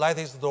this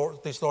lattice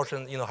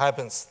distortion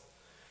happens.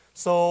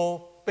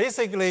 So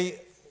basically,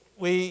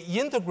 we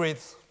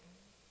integrate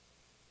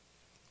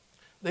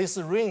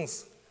these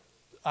rings,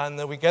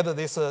 and we get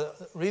this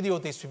radial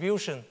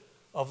distribution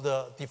of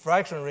the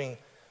diffraction ring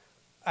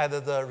at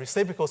the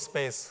reciprocal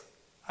space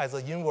as the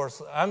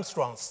inverse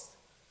Armstrongs.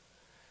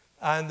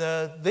 And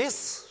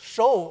this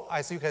show,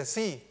 as you can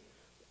see,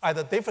 at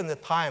a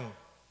different time,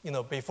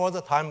 before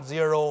the time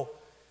 0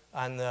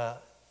 and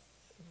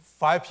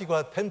 5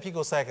 pico, 10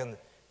 picosecond,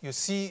 you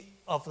see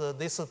of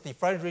this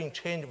diffraction ring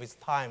change with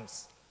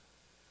times.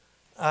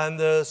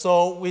 And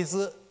so with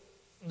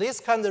these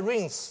kind of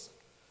rings,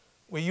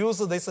 we use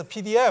this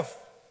PDF.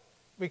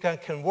 We can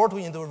convert it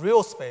into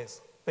real space.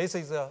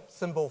 Basically, a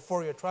simple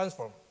Fourier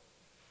transform.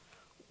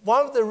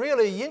 One of the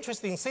really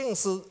interesting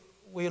things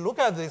we look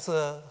at this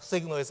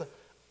signal is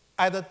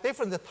at a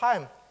different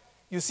time,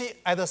 you see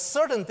at a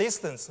certain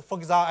distance, for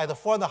example, at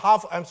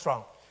 4.5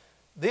 Armstrong,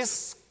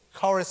 this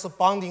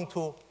corresponding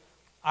to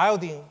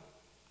iodine,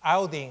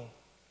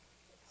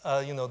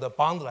 the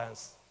bond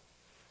length.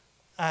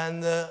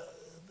 And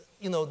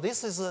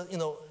this is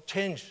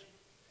change.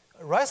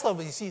 Rest of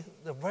it, you see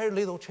the very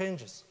little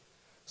changes.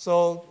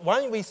 So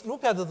when we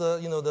look at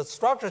the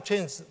structure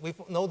change, we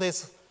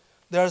notice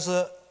there's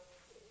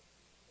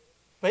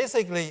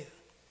basically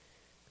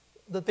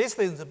the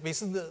distance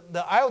between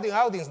the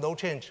iodine is no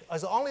change.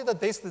 It's only the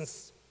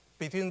distance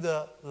between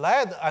the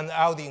lead and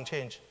iodine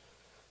change.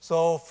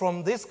 So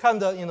from this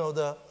kind of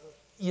the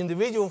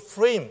individual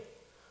frame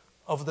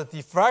of the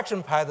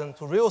diffraction pattern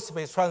to real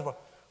space transfer,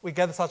 we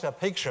get such a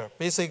picture.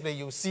 Basically,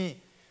 you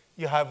see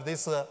you have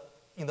this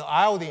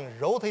iodine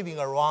rotating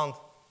around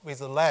with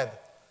the lead.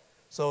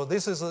 So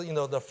this is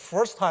the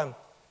first time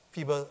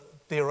people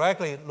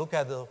directly look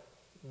at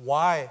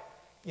why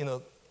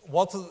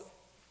what's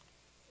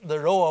the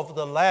role of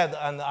the lead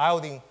and the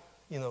iodine,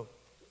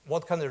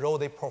 what kind of role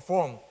they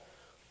perform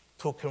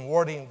to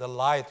converting the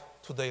light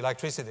to the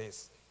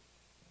electricities.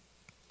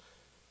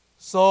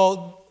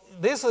 So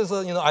this is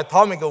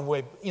atomic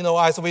wave.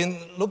 As we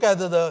look at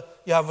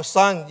you have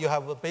sun, you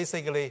have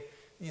basically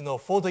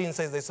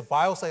photosynthesis,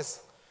 biosynthesis,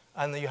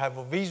 and you have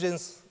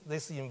visions.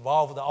 This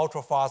involves the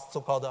ultra-fast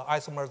so-called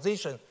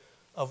isomerization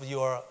of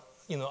your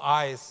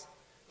eyes.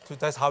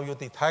 That's how you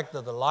detect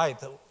the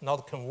light,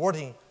 not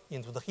converting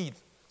into the heat.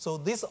 So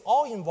this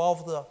all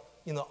involves the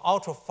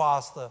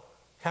ultra-fast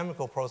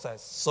chemical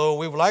process. So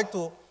we would like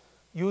to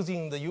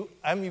using the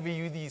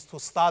MeV UDs to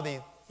study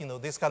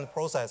this kind of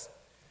process.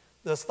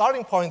 The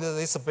starting point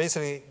is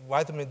basically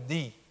vitamin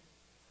D.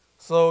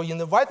 So in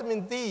the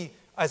vitamin D,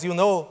 as you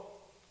know,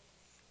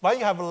 when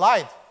you have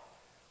light,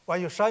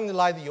 when you shine the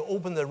light, you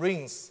open the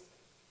rings,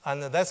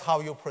 And that's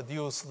how you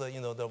produce the,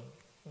 the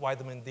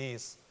vitamin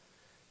Ds.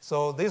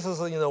 So this is,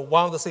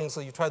 one of the things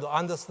you try to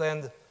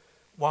understand,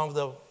 one of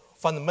the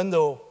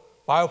fundamental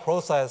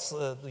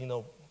bioprocess,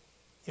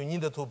 you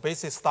need to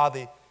basically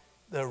study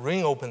the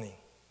ring opening.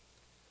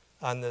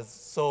 And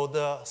so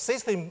the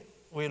system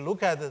we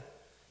look at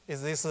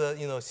is this,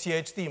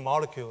 CHD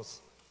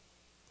molecules.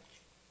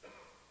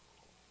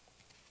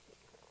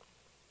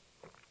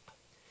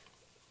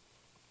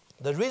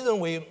 The reason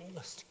we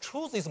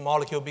choose this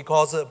molecule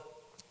because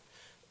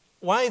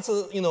when it's,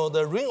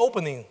 the ring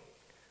opening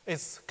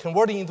is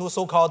converting into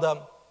so-called,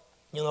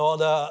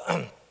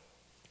 the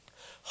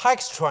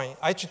hex train,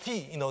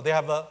 HT, they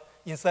have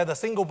instead of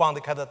single bond,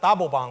 they have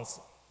double bonds.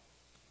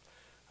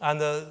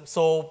 And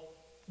so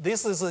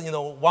this is,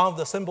 one of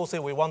the simple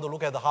things we want to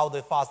look at how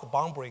they fast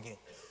bond breaking.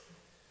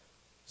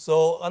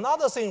 So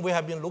another thing we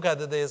have been looking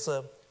at is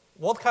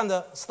what kind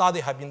of study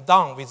have been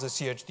done with the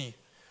CHD.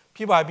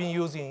 People have been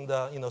using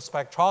the,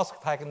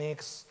 spectroscopy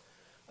techniques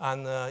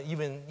and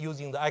even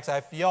using the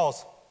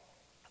XFELs.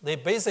 They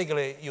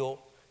basically,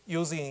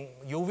 using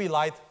UV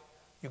light,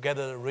 you get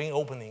the ring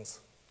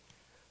openings.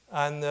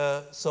 And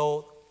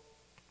so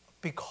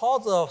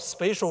because of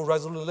spatial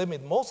resolution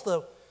limit, most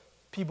of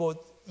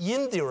people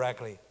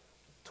indirectly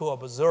to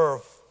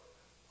observe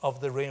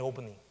of the ring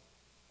opening.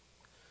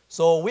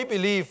 So we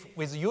believe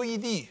with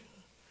UED,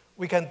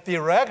 we can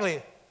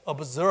directly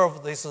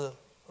observe this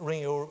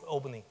ring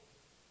opening.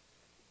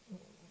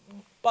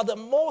 But the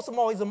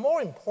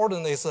more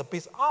important is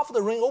after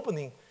the ring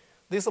opening,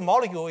 this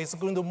molecule is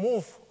going to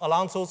move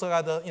along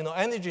so-called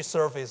energy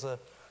surface,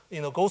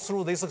 go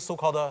through this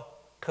so-called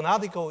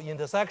canonical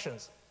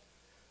intersections.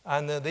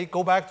 And they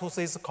go back to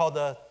this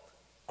called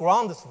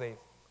ground state.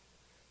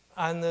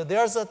 And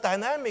there's a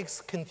dynamics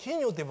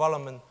continued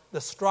development,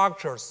 the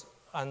structures,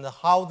 and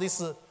how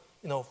this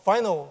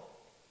final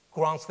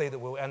ground state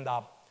will end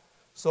up.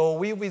 So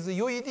with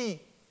UED,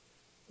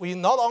 we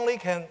not only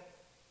can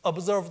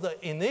observe the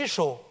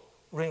initial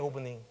ring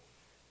opening,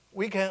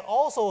 we can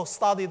also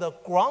study the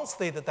ground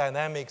state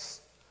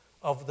dynamics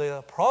of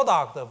the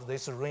product of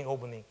this ring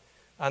opening.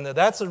 And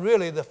that's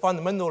really the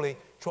fundamentally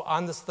to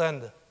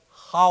understand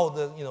how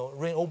the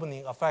ring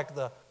opening affect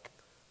the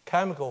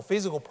chemical,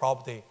 physical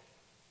property.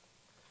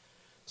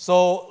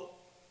 So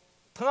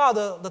turn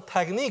out the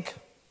technique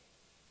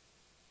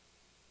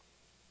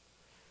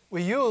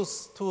we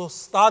use to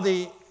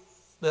study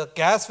the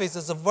gas phase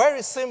is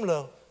very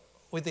similar.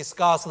 We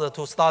discussed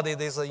to study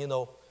this,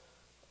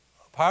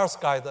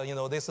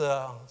 perovskite, these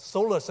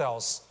solar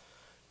cells.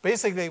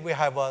 Basically, we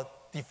have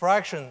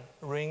diffraction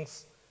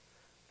rings,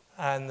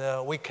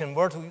 and we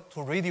convert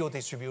to radial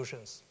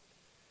distributions.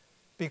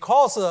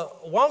 Because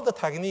one of the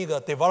techniques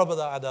developed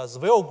at the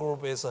Zvil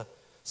group is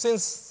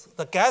since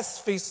the gas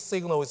phase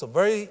signal is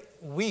very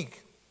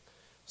weak,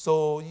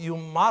 so you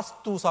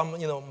must do some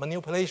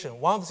manipulation.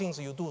 One of the things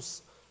you do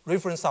is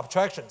reference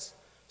subtractions.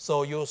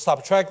 So you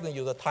subtract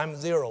the time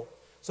zero.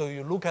 So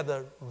you look at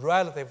the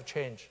relative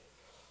change.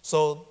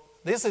 So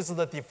this is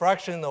the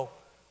diffraction.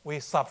 We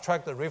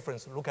subtract the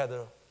reference, look at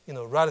the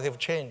relative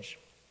change.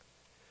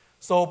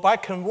 So by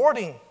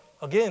converting,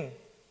 again,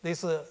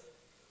 this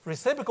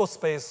reciprocal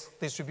space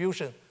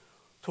distribution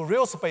to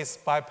real space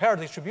by pair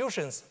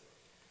distributions,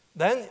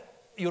 then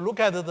you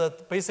look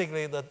at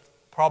basically the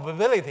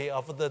probability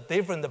of the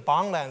different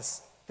bond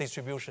length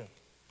distribution.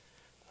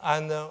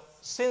 And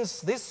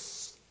since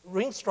this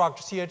ring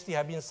structure CHD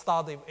have been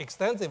studied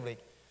extensively,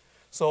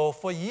 so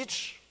for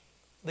each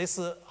this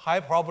high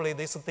probability,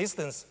 this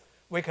distance,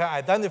 we can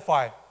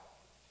identify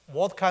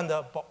what kind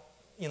of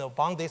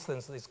bond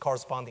distance is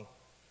corresponding.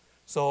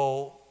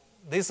 So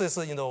this is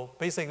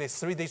basically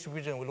three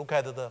distribution. We look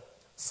at the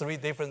three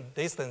different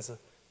distances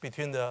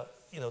between the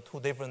two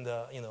different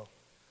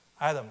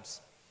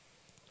atoms.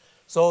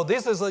 So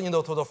this is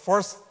to the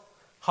first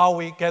how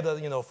we get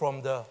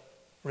from the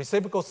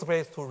reciprocal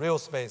space to real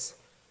space.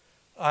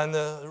 And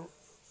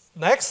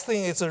next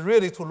thing is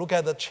really to look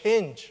at the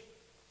change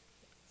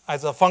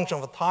as a function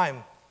of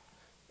time.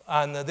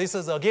 And this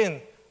is,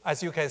 again,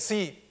 as you can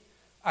see,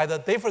 at a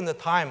different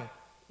time,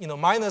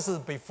 minus is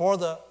before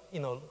the,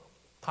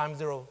 time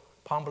zero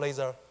pump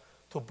laser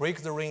to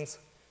break the rings,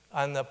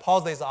 and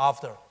positive is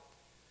after.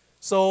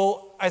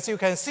 So as you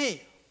can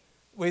see,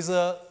 with,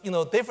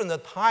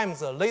 different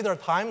times, later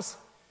times,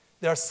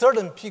 there are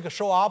certain peaks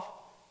show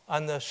up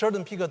and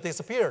certain peaks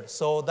disappear.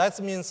 So that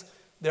means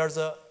there's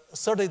a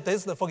certain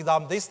distance, for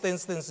example, this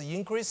distance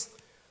increase,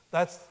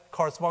 that's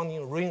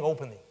corresponding ring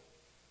opening.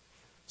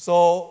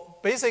 So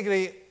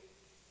basically,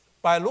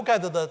 by looking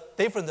at the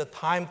different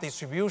time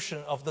distribution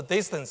of the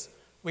distance,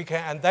 we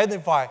can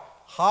identify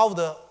how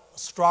the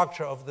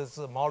structure of this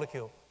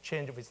molecule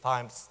changes with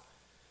times.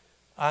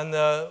 And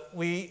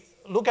we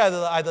look at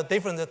a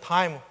different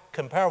time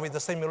compared with the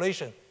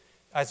simulation.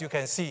 As you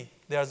can see,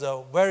 there's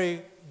a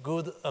very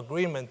good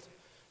agreement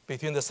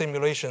between the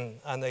simulation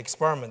and the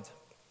experiment.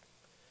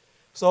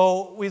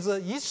 So with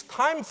each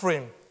time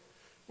frame,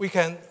 we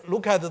can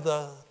look at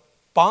the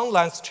bond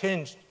length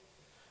change.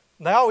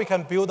 Now we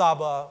can build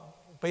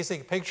up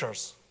basic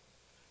pictures.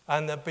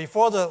 And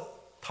before the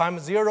time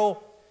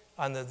 0,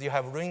 and you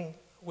have ring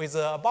with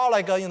about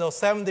like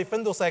 70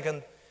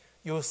 femtosecond,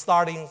 you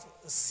starting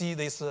see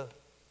this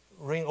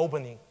ring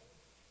opening.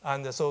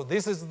 And so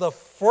this is the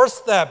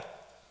first step,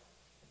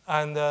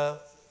 and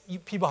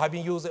people have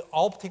been using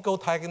optical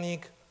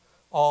technique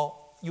or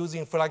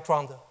using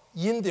electron to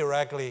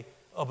indirectly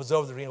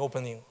observe the ring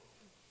opening.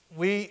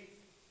 We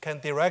can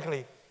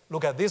directly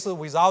look at this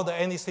without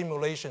any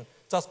simulation,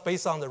 just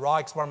based on the raw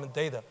experiment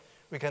data.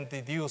 We can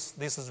deduce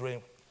this is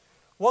ring.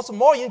 What's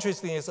more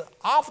interesting is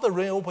after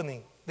ring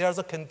opening, there's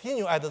a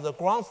continued, at the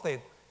ground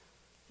state,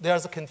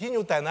 there's a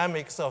continued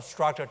dynamics of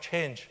structure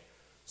change.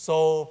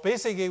 So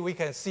basically we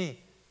can see,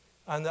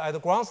 and at the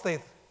ground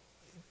state,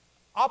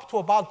 up to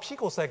about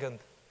picosecond,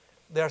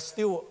 there's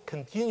still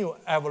continued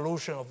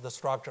evolution of the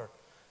structure.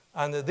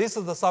 And this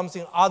is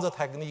something other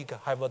techniques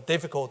have a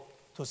difficult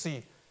to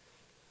see.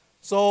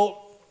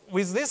 So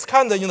with this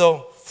kind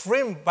of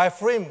frame by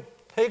frame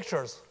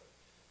pictures,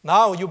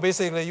 now you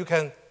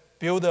can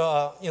build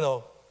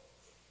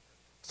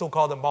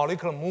so-called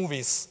molecular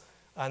movies,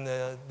 and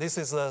this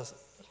is a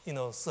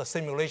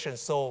simulation.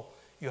 So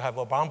you have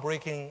a bond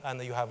breaking,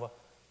 and you have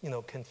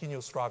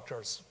continuous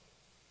structures.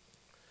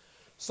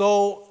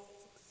 So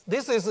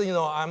this is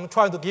I'm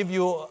trying to give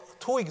you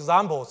two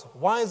examples.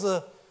 One is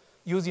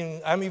using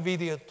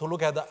MeV to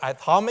look at the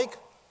atomic,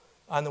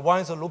 and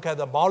one is to look at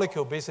the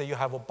molecule. Basically, you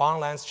have a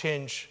bond length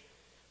change.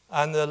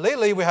 And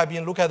lately, we have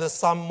been looking at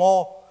some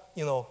more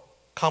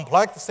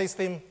complex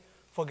system,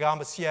 for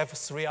example,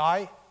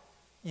 CF3I.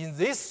 In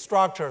these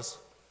structures,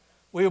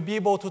 we'll be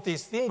able to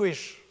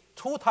distinguish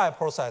two-type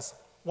process.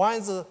 One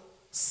is a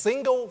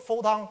single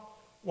photon,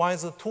 one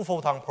is a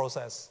two-photon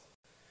process.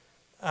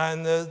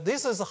 And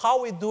this is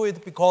how we do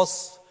it,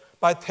 because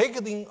by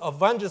taking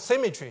advantage of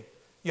symmetry,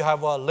 you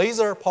have a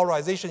laser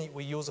polarization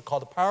we use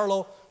called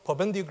parallel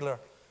perpendicular.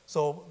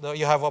 So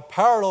you have a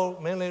parallel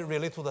mainly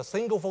related to the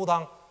single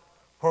photon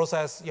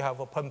process. You have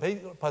a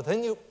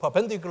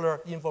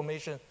perpendicular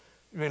information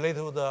related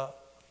to the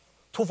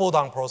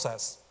two-photon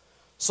process.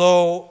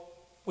 So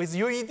with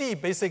UED,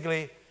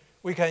 basically,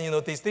 we can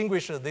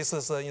distinguish this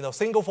is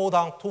single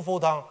photon, two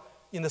photon.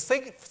 In the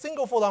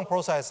single photon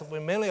process, we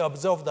mainly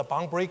observe the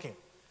bond breaking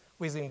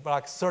within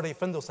like 30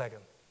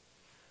 femtosecond.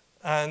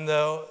 And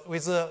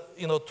with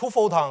two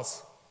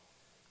photons,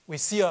 we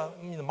see a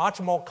much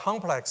more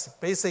complex.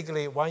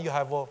 Basically, when you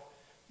have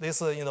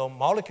this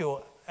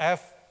molecule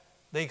F,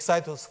 the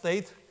excited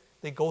state,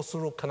 they go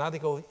through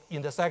canonical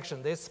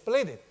intersection. They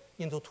split it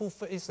into two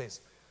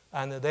phases,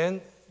 and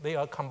then they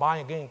are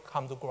combined again,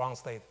 come to ground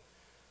state.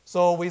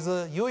 So with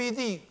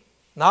UED,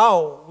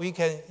 now we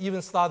can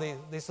even study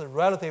this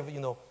relative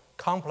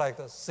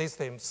complex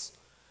systems.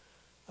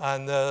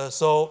 And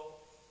so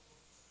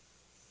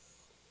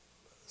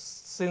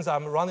since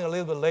I'm running a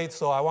little bit late,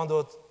 so I want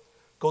to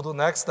go to the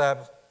next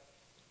step.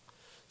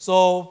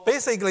 So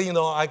basically,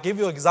 I give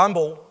you an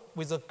example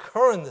with the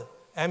current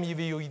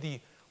MeV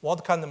UED,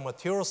 what kind of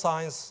material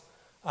science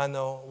and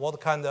what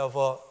kind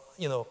of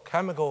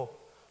chemical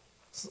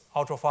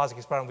ultrafast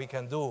experiment we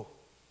can do.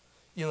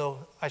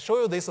 I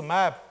show you this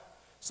map,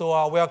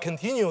 so we are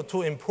continue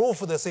to improve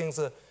the things.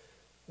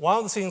 One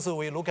of the things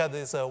we look at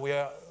is we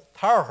are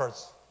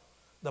terahertz,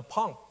 the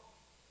pump.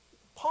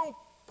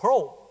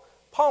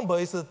 Pump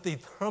is to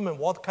determine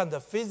what kind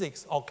of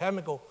physics or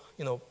chemical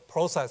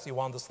process you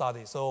want to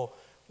study. So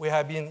we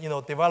have been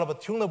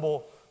developed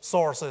tunable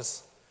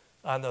sources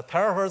and the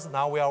terahertz.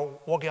 Now we are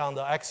working on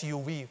the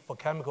XUV for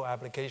chemical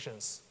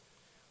applications.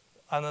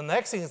 And the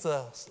next thing is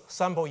the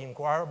sample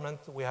environment.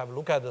 We have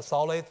looked at the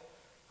solid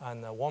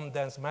and warm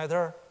dense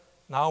matter.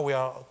 Now we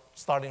are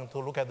starting to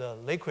look at the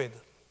liquid.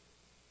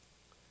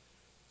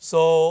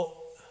 So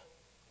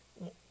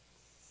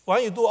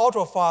when you do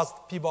ultra fast,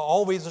 people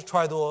always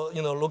try to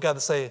look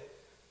at, say,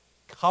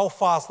 how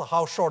fast,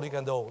 how short you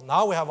can do.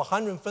 Now we have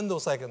 100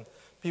 femtosecond.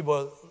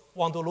 People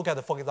want to look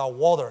at, for example,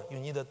 water. You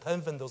need a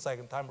 10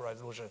 femtosecond time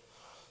resolution.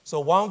 So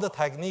one of the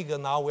techniques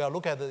now we are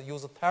looking at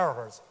use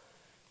terahertz.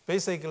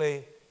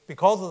 Basically,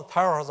 because the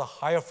terahertz are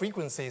higher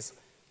frequencies,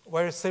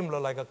 very similar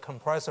like a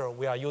compressor,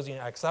 we are using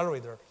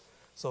accelerator.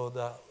 So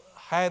the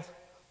head,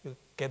 you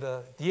get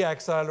a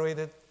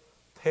deaccelerated,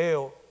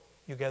 tail,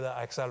 you get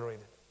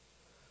accelerated.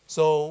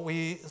 So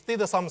we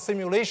did some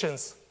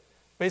simulations.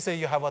 Basically,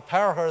 you have a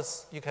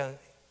terahertz, you can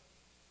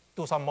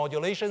do some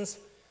modulations,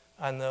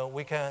 and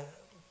we can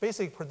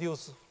basically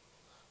produce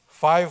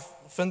 5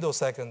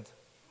 femtosecond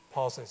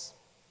pulses.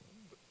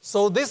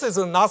 So this is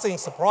nothing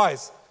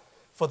surprise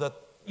for the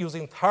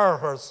using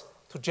terahertz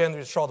to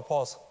generate short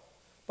pulse.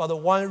 But the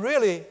one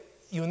really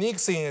unique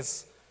thing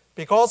is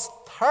because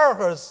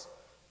terahertz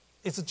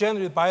is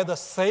generated by the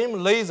same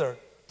laser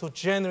to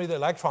generate the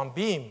electron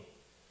beam.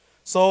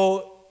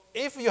 So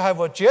if you have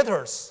a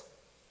jitters,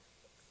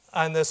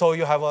 and so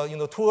you have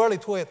a too early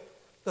to it,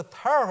 the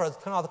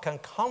terahertz turn out can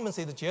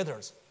compensate the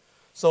jitters.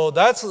 So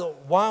that's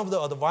one of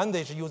the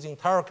advantages using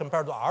terahertz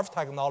compared to RF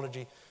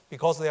technology,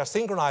 because they are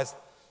synchronized.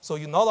 So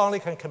you not only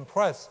can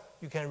compress,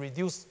 you can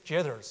reduce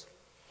jitters.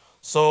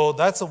 So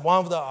that's one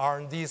of the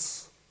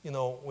R&Ds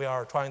we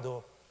are trying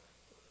to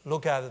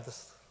look at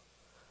this.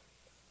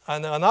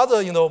 And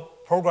another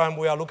program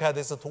we are looking at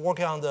is to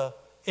work on the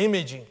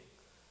imaging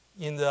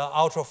in the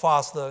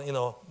ultra-fast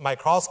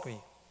microscopy.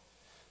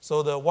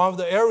 So one of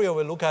the areas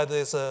we look at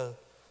is to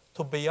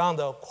beyond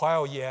the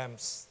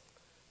cryo-EMs.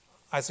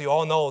 As you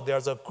all know,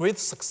 there's a great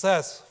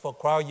success for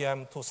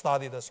cryo-EM to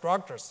study the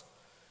structures.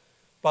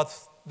 But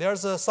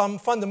there's some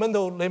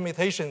fundamental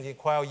limitation in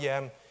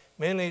cryo-EM,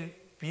 mainly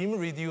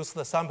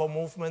beam-reduced sample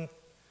movement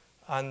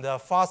and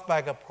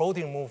fastback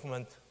protein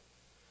movement.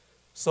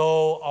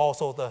 So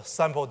also the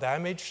sample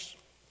damage.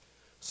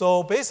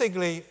 So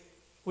basically,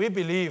 we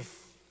believe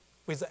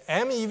with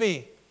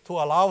MEV to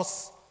allow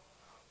us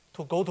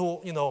to go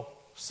to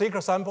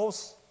thicker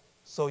samples,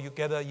 so you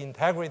get the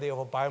integrity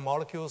of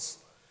biomolecules,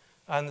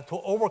 and to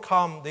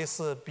overcome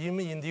this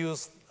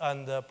beam-induced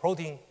and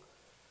protein,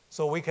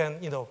 so we can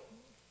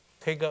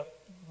take a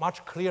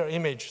much clearer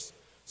image.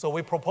 So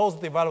we propose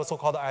to develop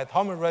so-called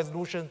atomic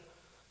resolution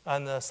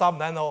and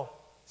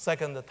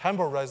sub-nanosecond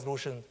temporal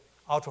resolution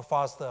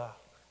ultra-fast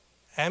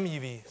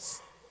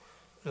MEV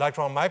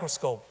electron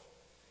microscope.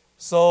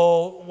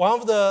 So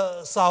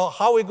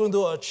how we're going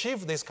to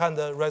achieve this kind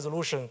of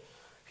resolution,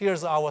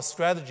 here's our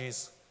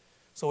strategies.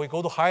 So we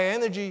go to high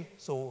energy,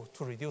 so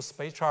to reduce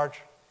space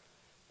charge.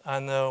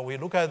 And we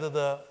look at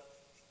the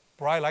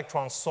bright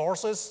electron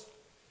sources.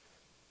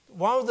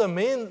 One of the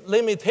main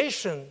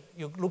limitations,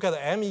 you look at the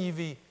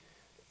MEV,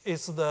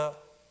 is the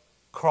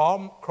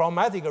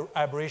chromatic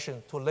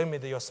aberration to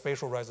limit your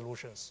spatial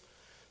resolutions.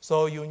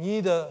 So you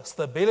need a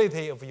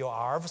stability of your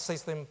RF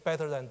system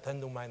better than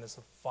 10 to minus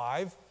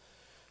 5.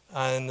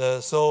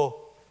 And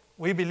so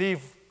we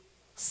believe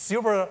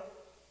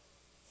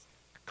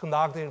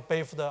superconducting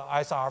based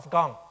ISRF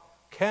gun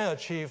can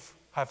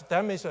have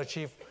damage to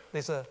achieve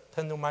this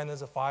 10 to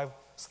minus 5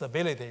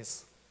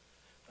 stabilities.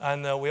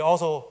 And we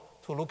also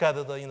to look at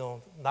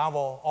the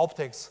novel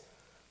optics,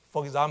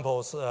 for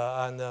example,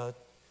 and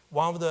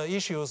one of the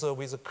issues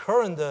with the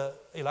current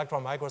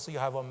electron microscope, you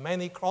have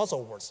many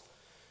crossovers,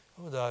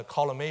 the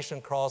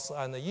collimation cross,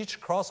 and each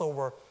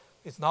crossover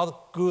is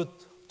not good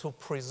to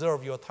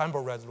preserve your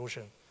temporal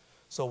resolution.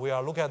 So we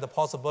are looking at the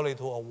possibility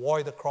to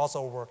avoid the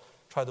crossover,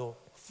 try to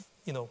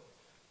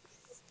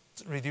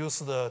reduce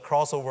the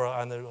crossover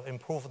and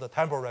improve the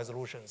temporal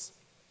resolutions.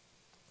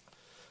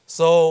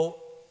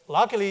 So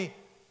luckily,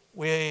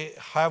 we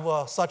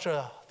have such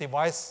a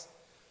device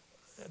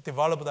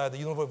developed at the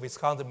University of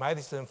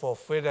Wisconsin-Madison for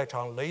free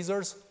electron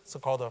lasers. It's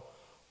called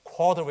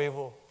quarter wave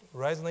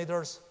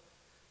resonators.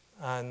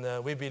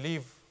 And we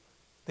believe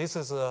this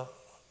is a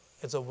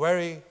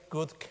very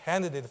good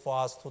candidate for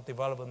us to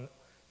develop a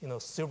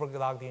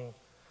superconducting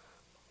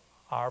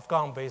RF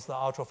gun-based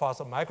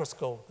ultra-fast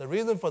microscope. The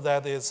reason for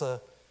that is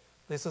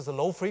this is a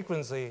low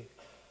frequency,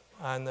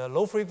 and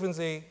low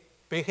frequency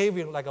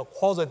behaving like a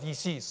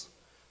quasi-DCs.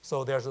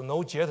 So there's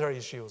no jitter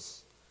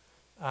issues.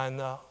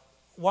 And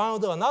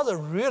another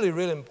really,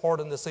 really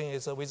important thing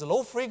is with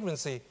low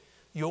frequency,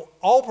 you're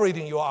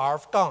operating your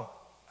RF gun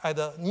at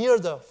near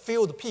the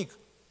field peak.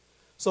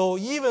 So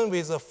even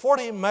with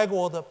 40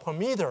 megawatt per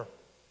meter,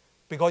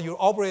 because you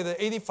operate at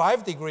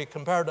 85 degree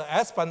compared to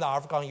S-band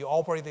RF gun, you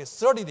operate at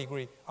 30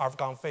 degree RF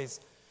gun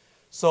phase.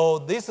 So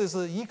this is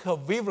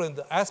equivalent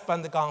to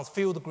S-band gun's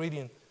field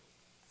gradient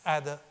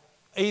at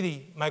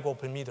 80 megawatt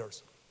per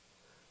meters.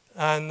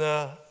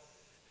 And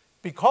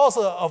because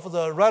of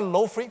the very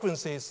low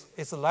frequencies,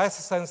 it's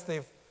less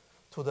sensitive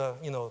to the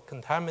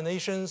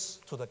contaminations,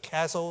 to the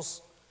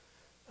castles.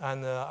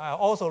 And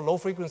also low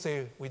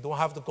frequency, we don't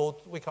have to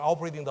we can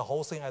operate in the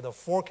whole thing at a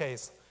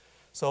 4K.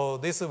 So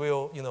this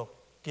will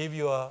give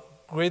you a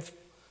great,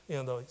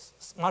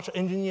 much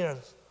engineered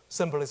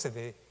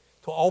simplicity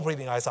to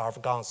operating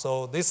ISRF gun.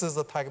 So this is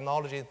the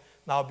technology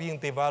now being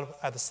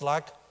developed at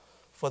SLAC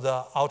for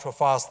the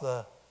ultra-fast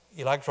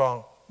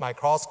electron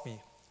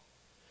microscopy.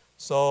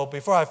 So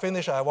before I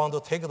finish, I want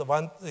to take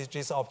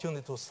this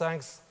opportunity to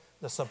thank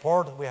the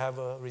support we have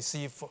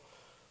received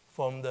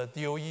from the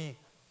DOE,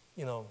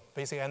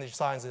 basic energy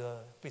science,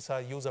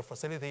 besides user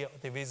facility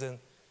division,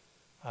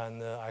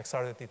 and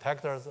accelerator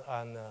detectors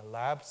and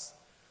labs,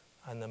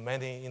 and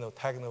many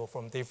technical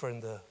from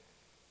different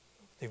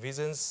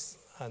divisions.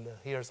 And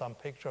here's some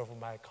pictures of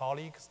my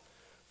colleagues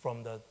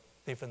from the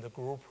different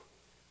group.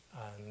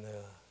 And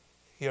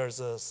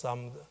here's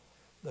some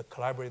the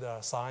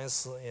collaborator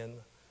science in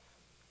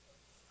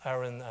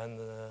Aaron and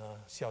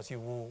Xiaoqi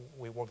Wu.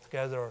 We work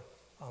together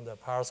on the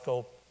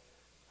periscope,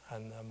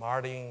 and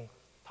Martin,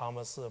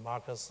 Thomas,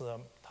 Marcus,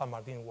 Tom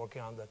Martin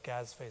working on the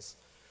gas phase.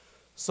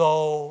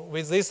 So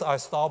with this, I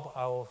stop.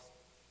 I will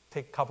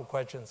take a couple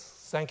questions.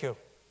 Thank you.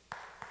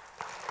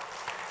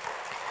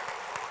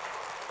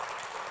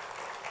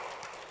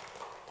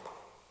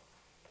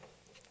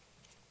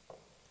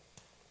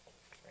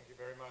 Thank you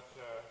very much.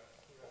 You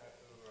had to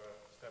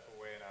step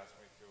away and ask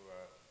me to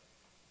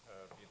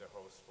be the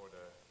host for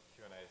the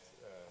Q&A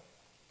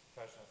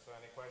session. So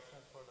any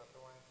questions for Dr.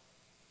 Wang?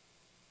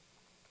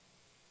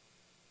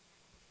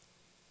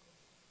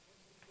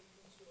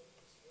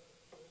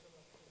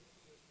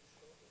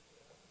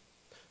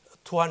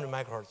 200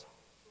 megahertz.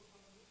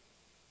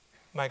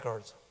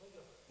 Megahertz.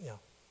 Yeah.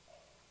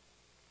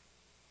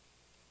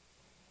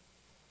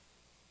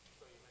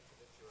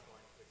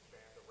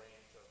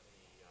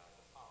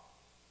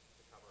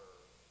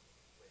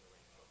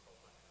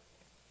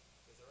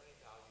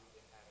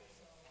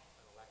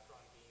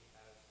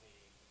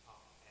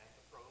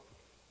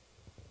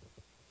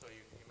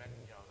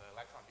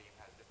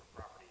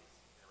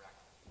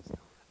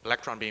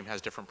 electron beam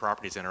has different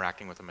properties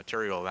interacting with the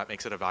material. That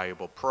makes it a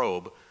valuable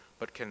probe,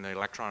 but can the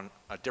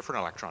a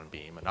different electron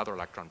beam, another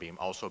electron beam,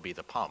 also be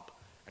the pump?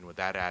 And would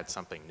that add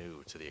something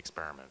new to the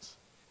experiments?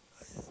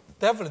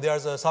 Definitely,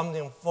 there's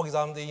something, for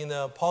example, in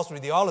the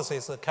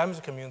post-radiolysis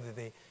chemistry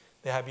community,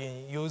 they have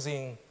been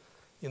using,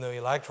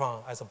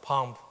 electron as a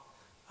pump.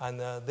 And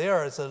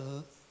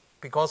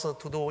because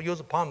use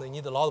a pump, they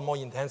need a lot more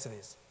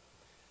intensities.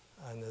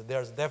 And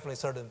there's definitely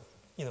certain,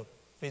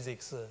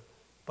 physics,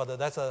 but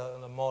that's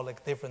a more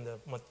like different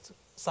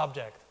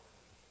subject.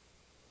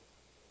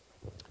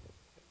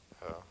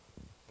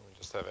 We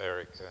just have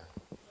Eric.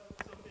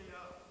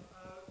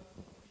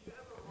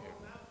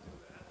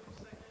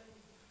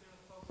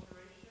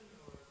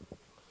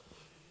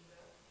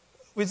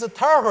 With the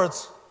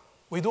terahertz,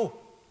 we do.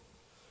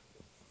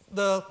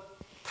 The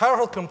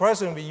terahertz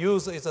compression we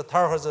use is a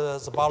terahertz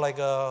is about like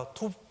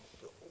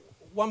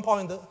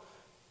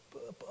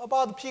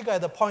about peak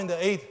at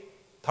 0.8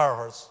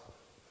 terahertz.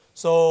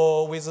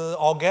 So with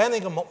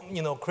organic,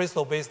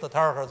 crystal-based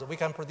terahertz, we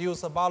can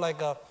produce about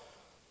like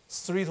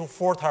 3 to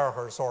 4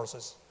 terahertz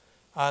sources.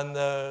 And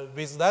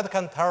with that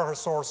kind of terahertz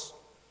source,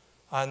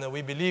 and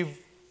we believe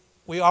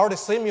we already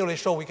simulate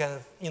show we can,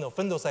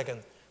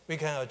 femtosecond, we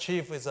can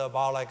achieve is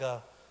about like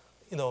a,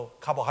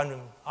 couple hundred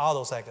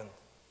attosecond.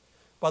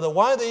 But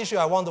one of the issues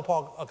I want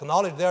to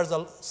acknowledge, there's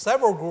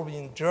several groups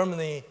in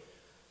Germany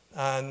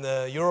and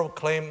Europe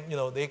claim,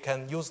 they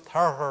can use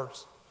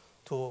terahertz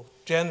to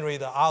generate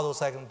the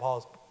attosecond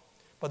pulse.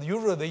 But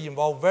usually they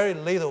involve very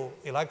little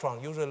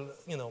electrons, usually,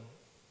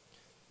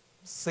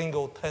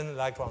 single 10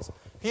 electrons.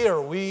 Here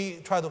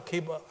we try to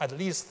keep at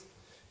least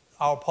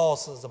our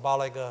pulse is about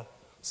like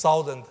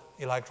 1,000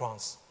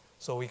 electrons,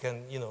 so we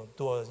can,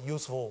 do a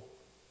useful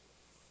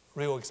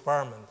real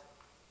experiment.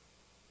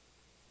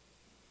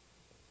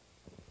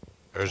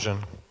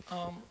 Ercan?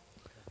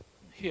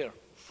 Here.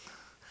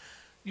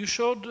 You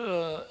showed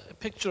a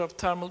picture of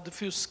thermal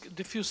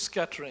diffuse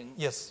scattering.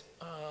 Yes.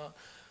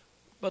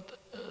 But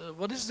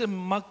what is the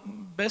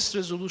best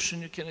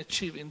resolution you can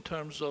achieve in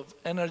terms of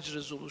energy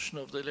resolution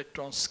of the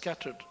electrons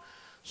scattered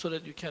so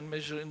that you can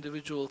measure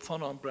individual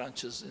phonon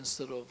branches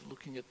instead of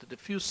looking at the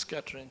diffuse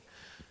scattering?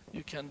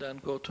 You can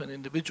then go to an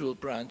individual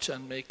branch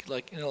and make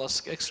like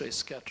inelastic X-ray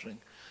scattering.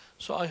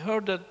 So I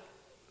heard that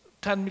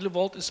 10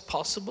 millivolt is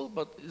possible,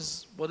 but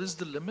what is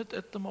the limit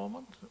at the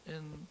moment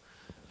in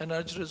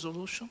energy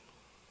resolution?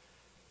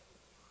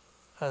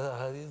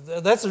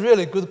 That's a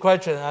really good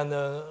question,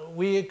 and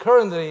we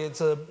currently,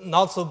 it's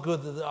not so good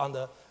on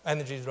the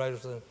energy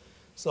resolution.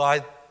 So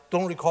I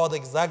don't recall the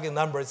exact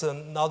number, it's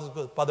not as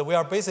good, but we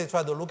are basically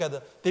trying to look at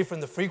the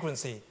different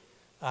frequency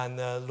and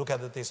look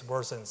at the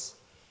dispersance.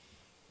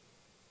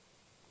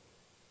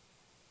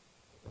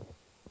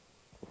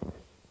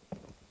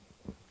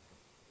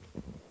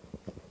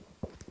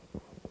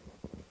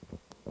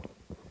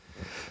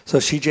 So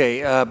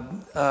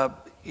CJ,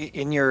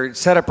 in your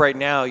setup right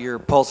now, you're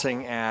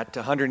pulsing at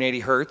 180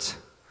 hertz,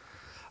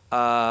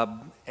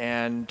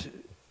 and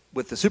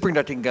with the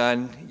superconducting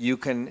gun, you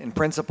can, in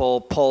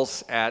principle,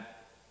 pulse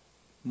at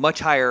much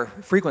higher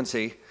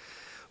frequency.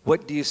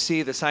 What do you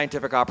see the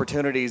scientific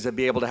opportunities of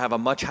being able to have a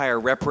much higher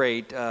rep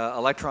rate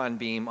electron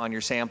beam on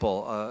your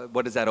sample?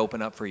 What does that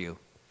open up for you?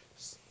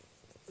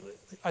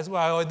 As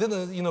well, I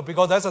didn't,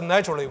 because that's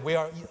naturally,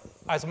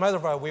 as a matter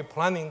of fact, we're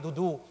planning to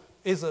do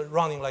is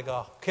running like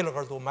a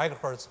kilohertz to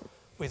megahertz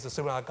with the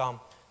superconducting gun.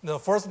 The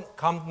first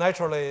come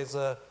naturally is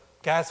a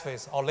gas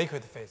phase or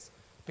liquid phase,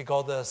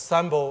 because the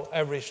sample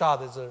every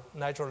shot is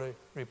naturally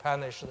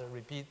replenished,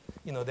 repeat.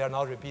 They are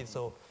not repeat.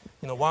 So,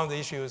 one of the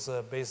issues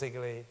is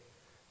basically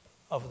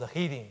of the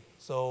heating.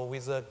 So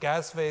with the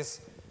gas phase,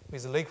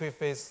 with the liquid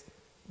phase,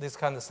 this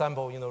kind of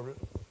sample,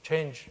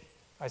 change,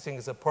 I think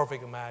is a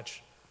perfect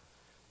match.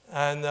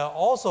 And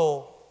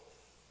also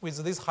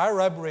with this high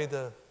rep rate,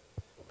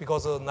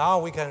 because now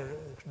we can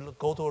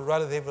go to a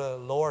relatively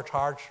lower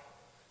charge,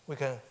 we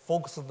can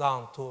focus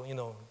down to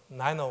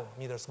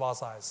nanometer spot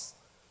size,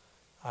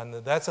 and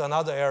that's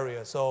another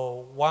area.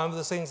 So one of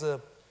the things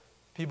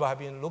people have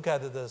been looking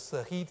at is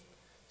the heat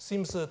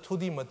seems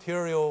 2D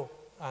material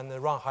and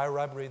run high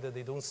rep rate.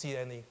 They don't see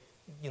any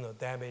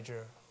damage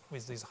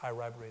with this high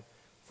rep rate.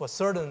 For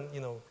certain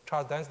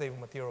charge density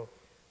material,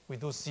 we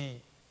do see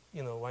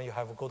when you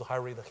have go to high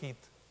rate heat,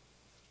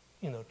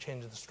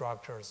 change the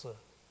structures.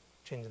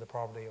 Change the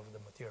property of the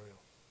material.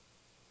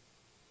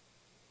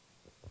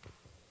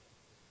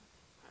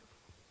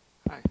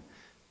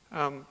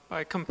 Hi.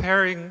 By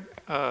comparing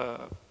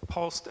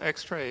pulsed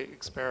X-ray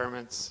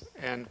experiments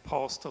and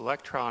pulsed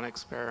electron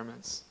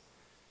experiments,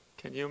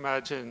 can you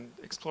imagine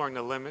exploring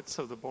the limits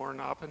of the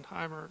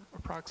Born-Oppenheimer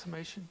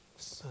approximation?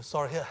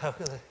 Sorry.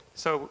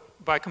 So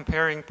by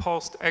comparing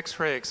pulsed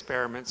X-ray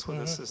experiments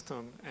with a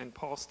system and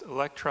pulsed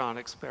electron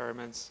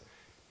experiments,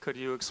 could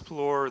you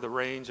explore the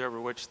range over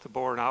which the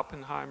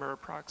Born-Oppenheimer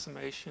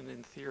approximation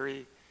in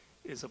theory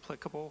is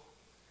applicable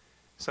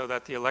so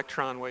that the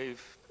electron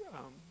wave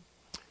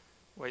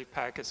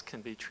packets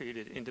can be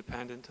treated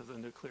independent of the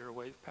nuclear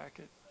wave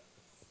packet?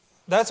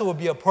 That would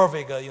be a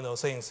perfect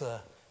thing.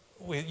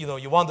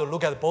 you want to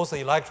look at both the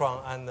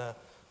electron and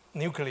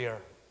nuclear,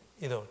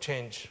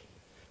 change.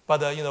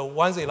 But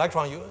once the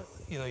electron,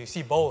 you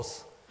see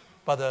both.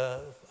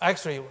 But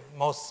actually,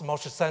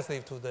 most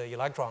sensitive to the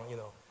electron,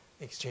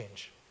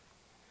 exchange.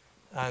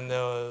 And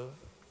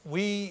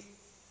we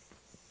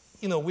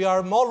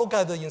are more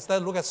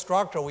instead look at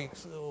structure. We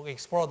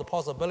explore the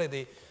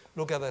possibility.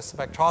 Look at the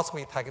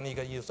spectroscopy technique,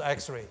 use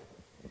X-ray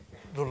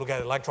to look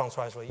at electron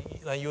transfer.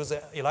 Then use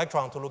the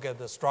electron to look at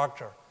the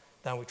structure.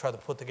 Then we try to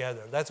put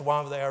together. That's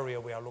one of the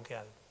areas we are looking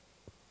at.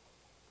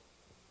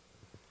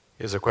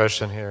 Here's a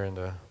question here in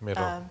the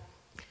middle.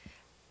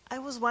 I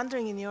was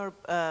wondering, in your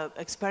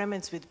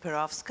experiments with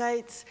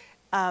perovskites,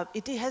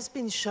 it has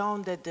been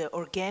shown that the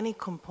organic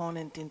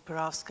component in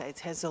perovskites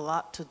has a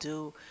lot to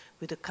do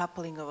with the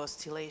coupling of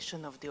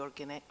oscillation of the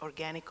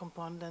organic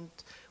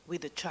component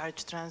with the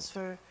charge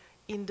transfer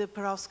in the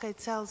perovskite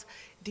cells.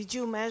 Did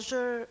you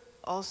measure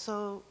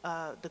also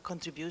the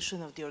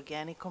contribution of the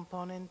organic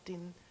component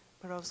in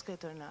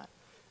perovskite or not?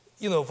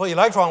 For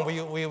electron,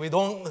 we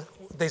don't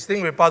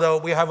distinguish,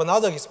 but we have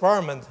another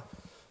experiment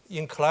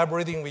in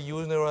collaborating with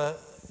Illinois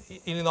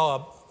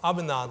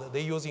Abinad.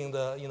 They're using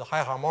the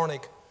high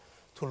harmonic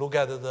to look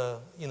at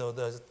the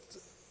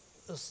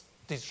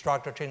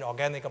structure change,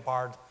 organic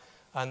part,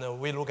 and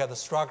we look at the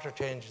structure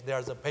change.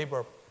 There's a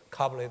paper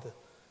published.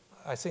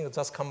 I think it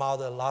just come out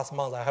last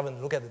month. I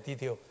haven't looked at the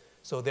detail.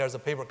 So there's a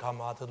paper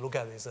come out to look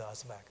at this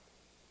aspect.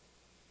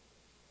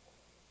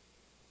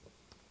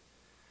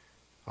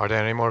 Are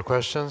there any more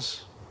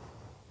questions?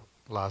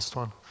 Last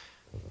one.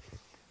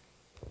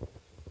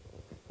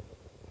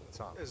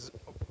 Is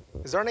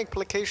there any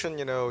implication,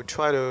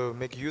 try to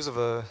make use of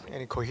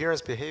any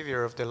coherence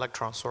behavior of the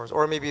electron source,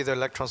 or maybe the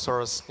electron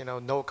source,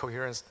 no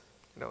coherence,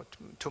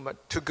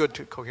 too good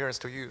to coherence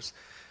to use,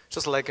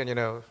 just like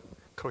a,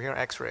 coherent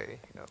X-ray,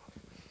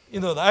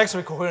 The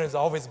X-ray coherence is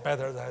always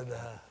better than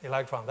the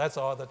electron. That's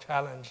all the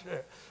challenge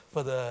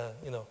for the,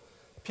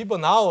 people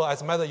now,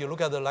 as a matter, you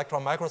look at the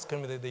electron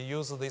microscopy, they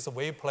use this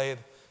wave plate,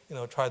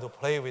 try to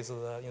play with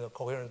the,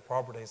 coherent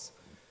properties.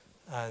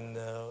 And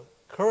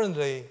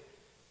currently,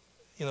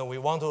 if we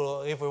want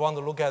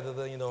to look at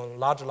the,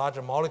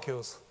 larger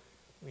molecules,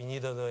 we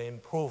need to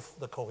improve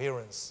the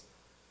coherence.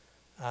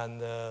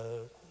 And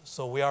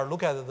so we are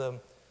looking at them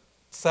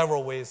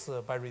several ways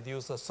by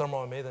reduce the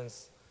thermal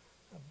emittance,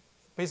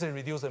 basically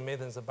reduce the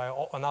emittance by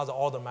another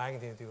order of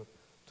magnitude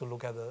to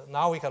look at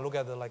now we can look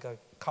at like a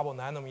couple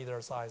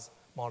nanometer size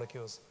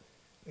molecules.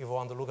 If we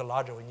want to look at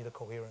larger, we need a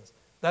coherence.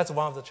 That's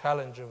one of the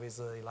challenges with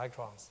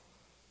electrons.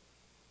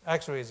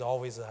 X-rays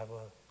always have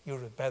a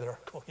usually better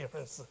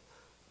coherence.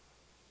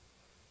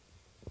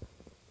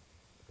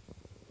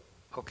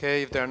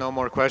 Okay, if there are no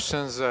more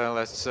questions,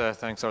 let's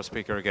thank our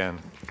speaker again.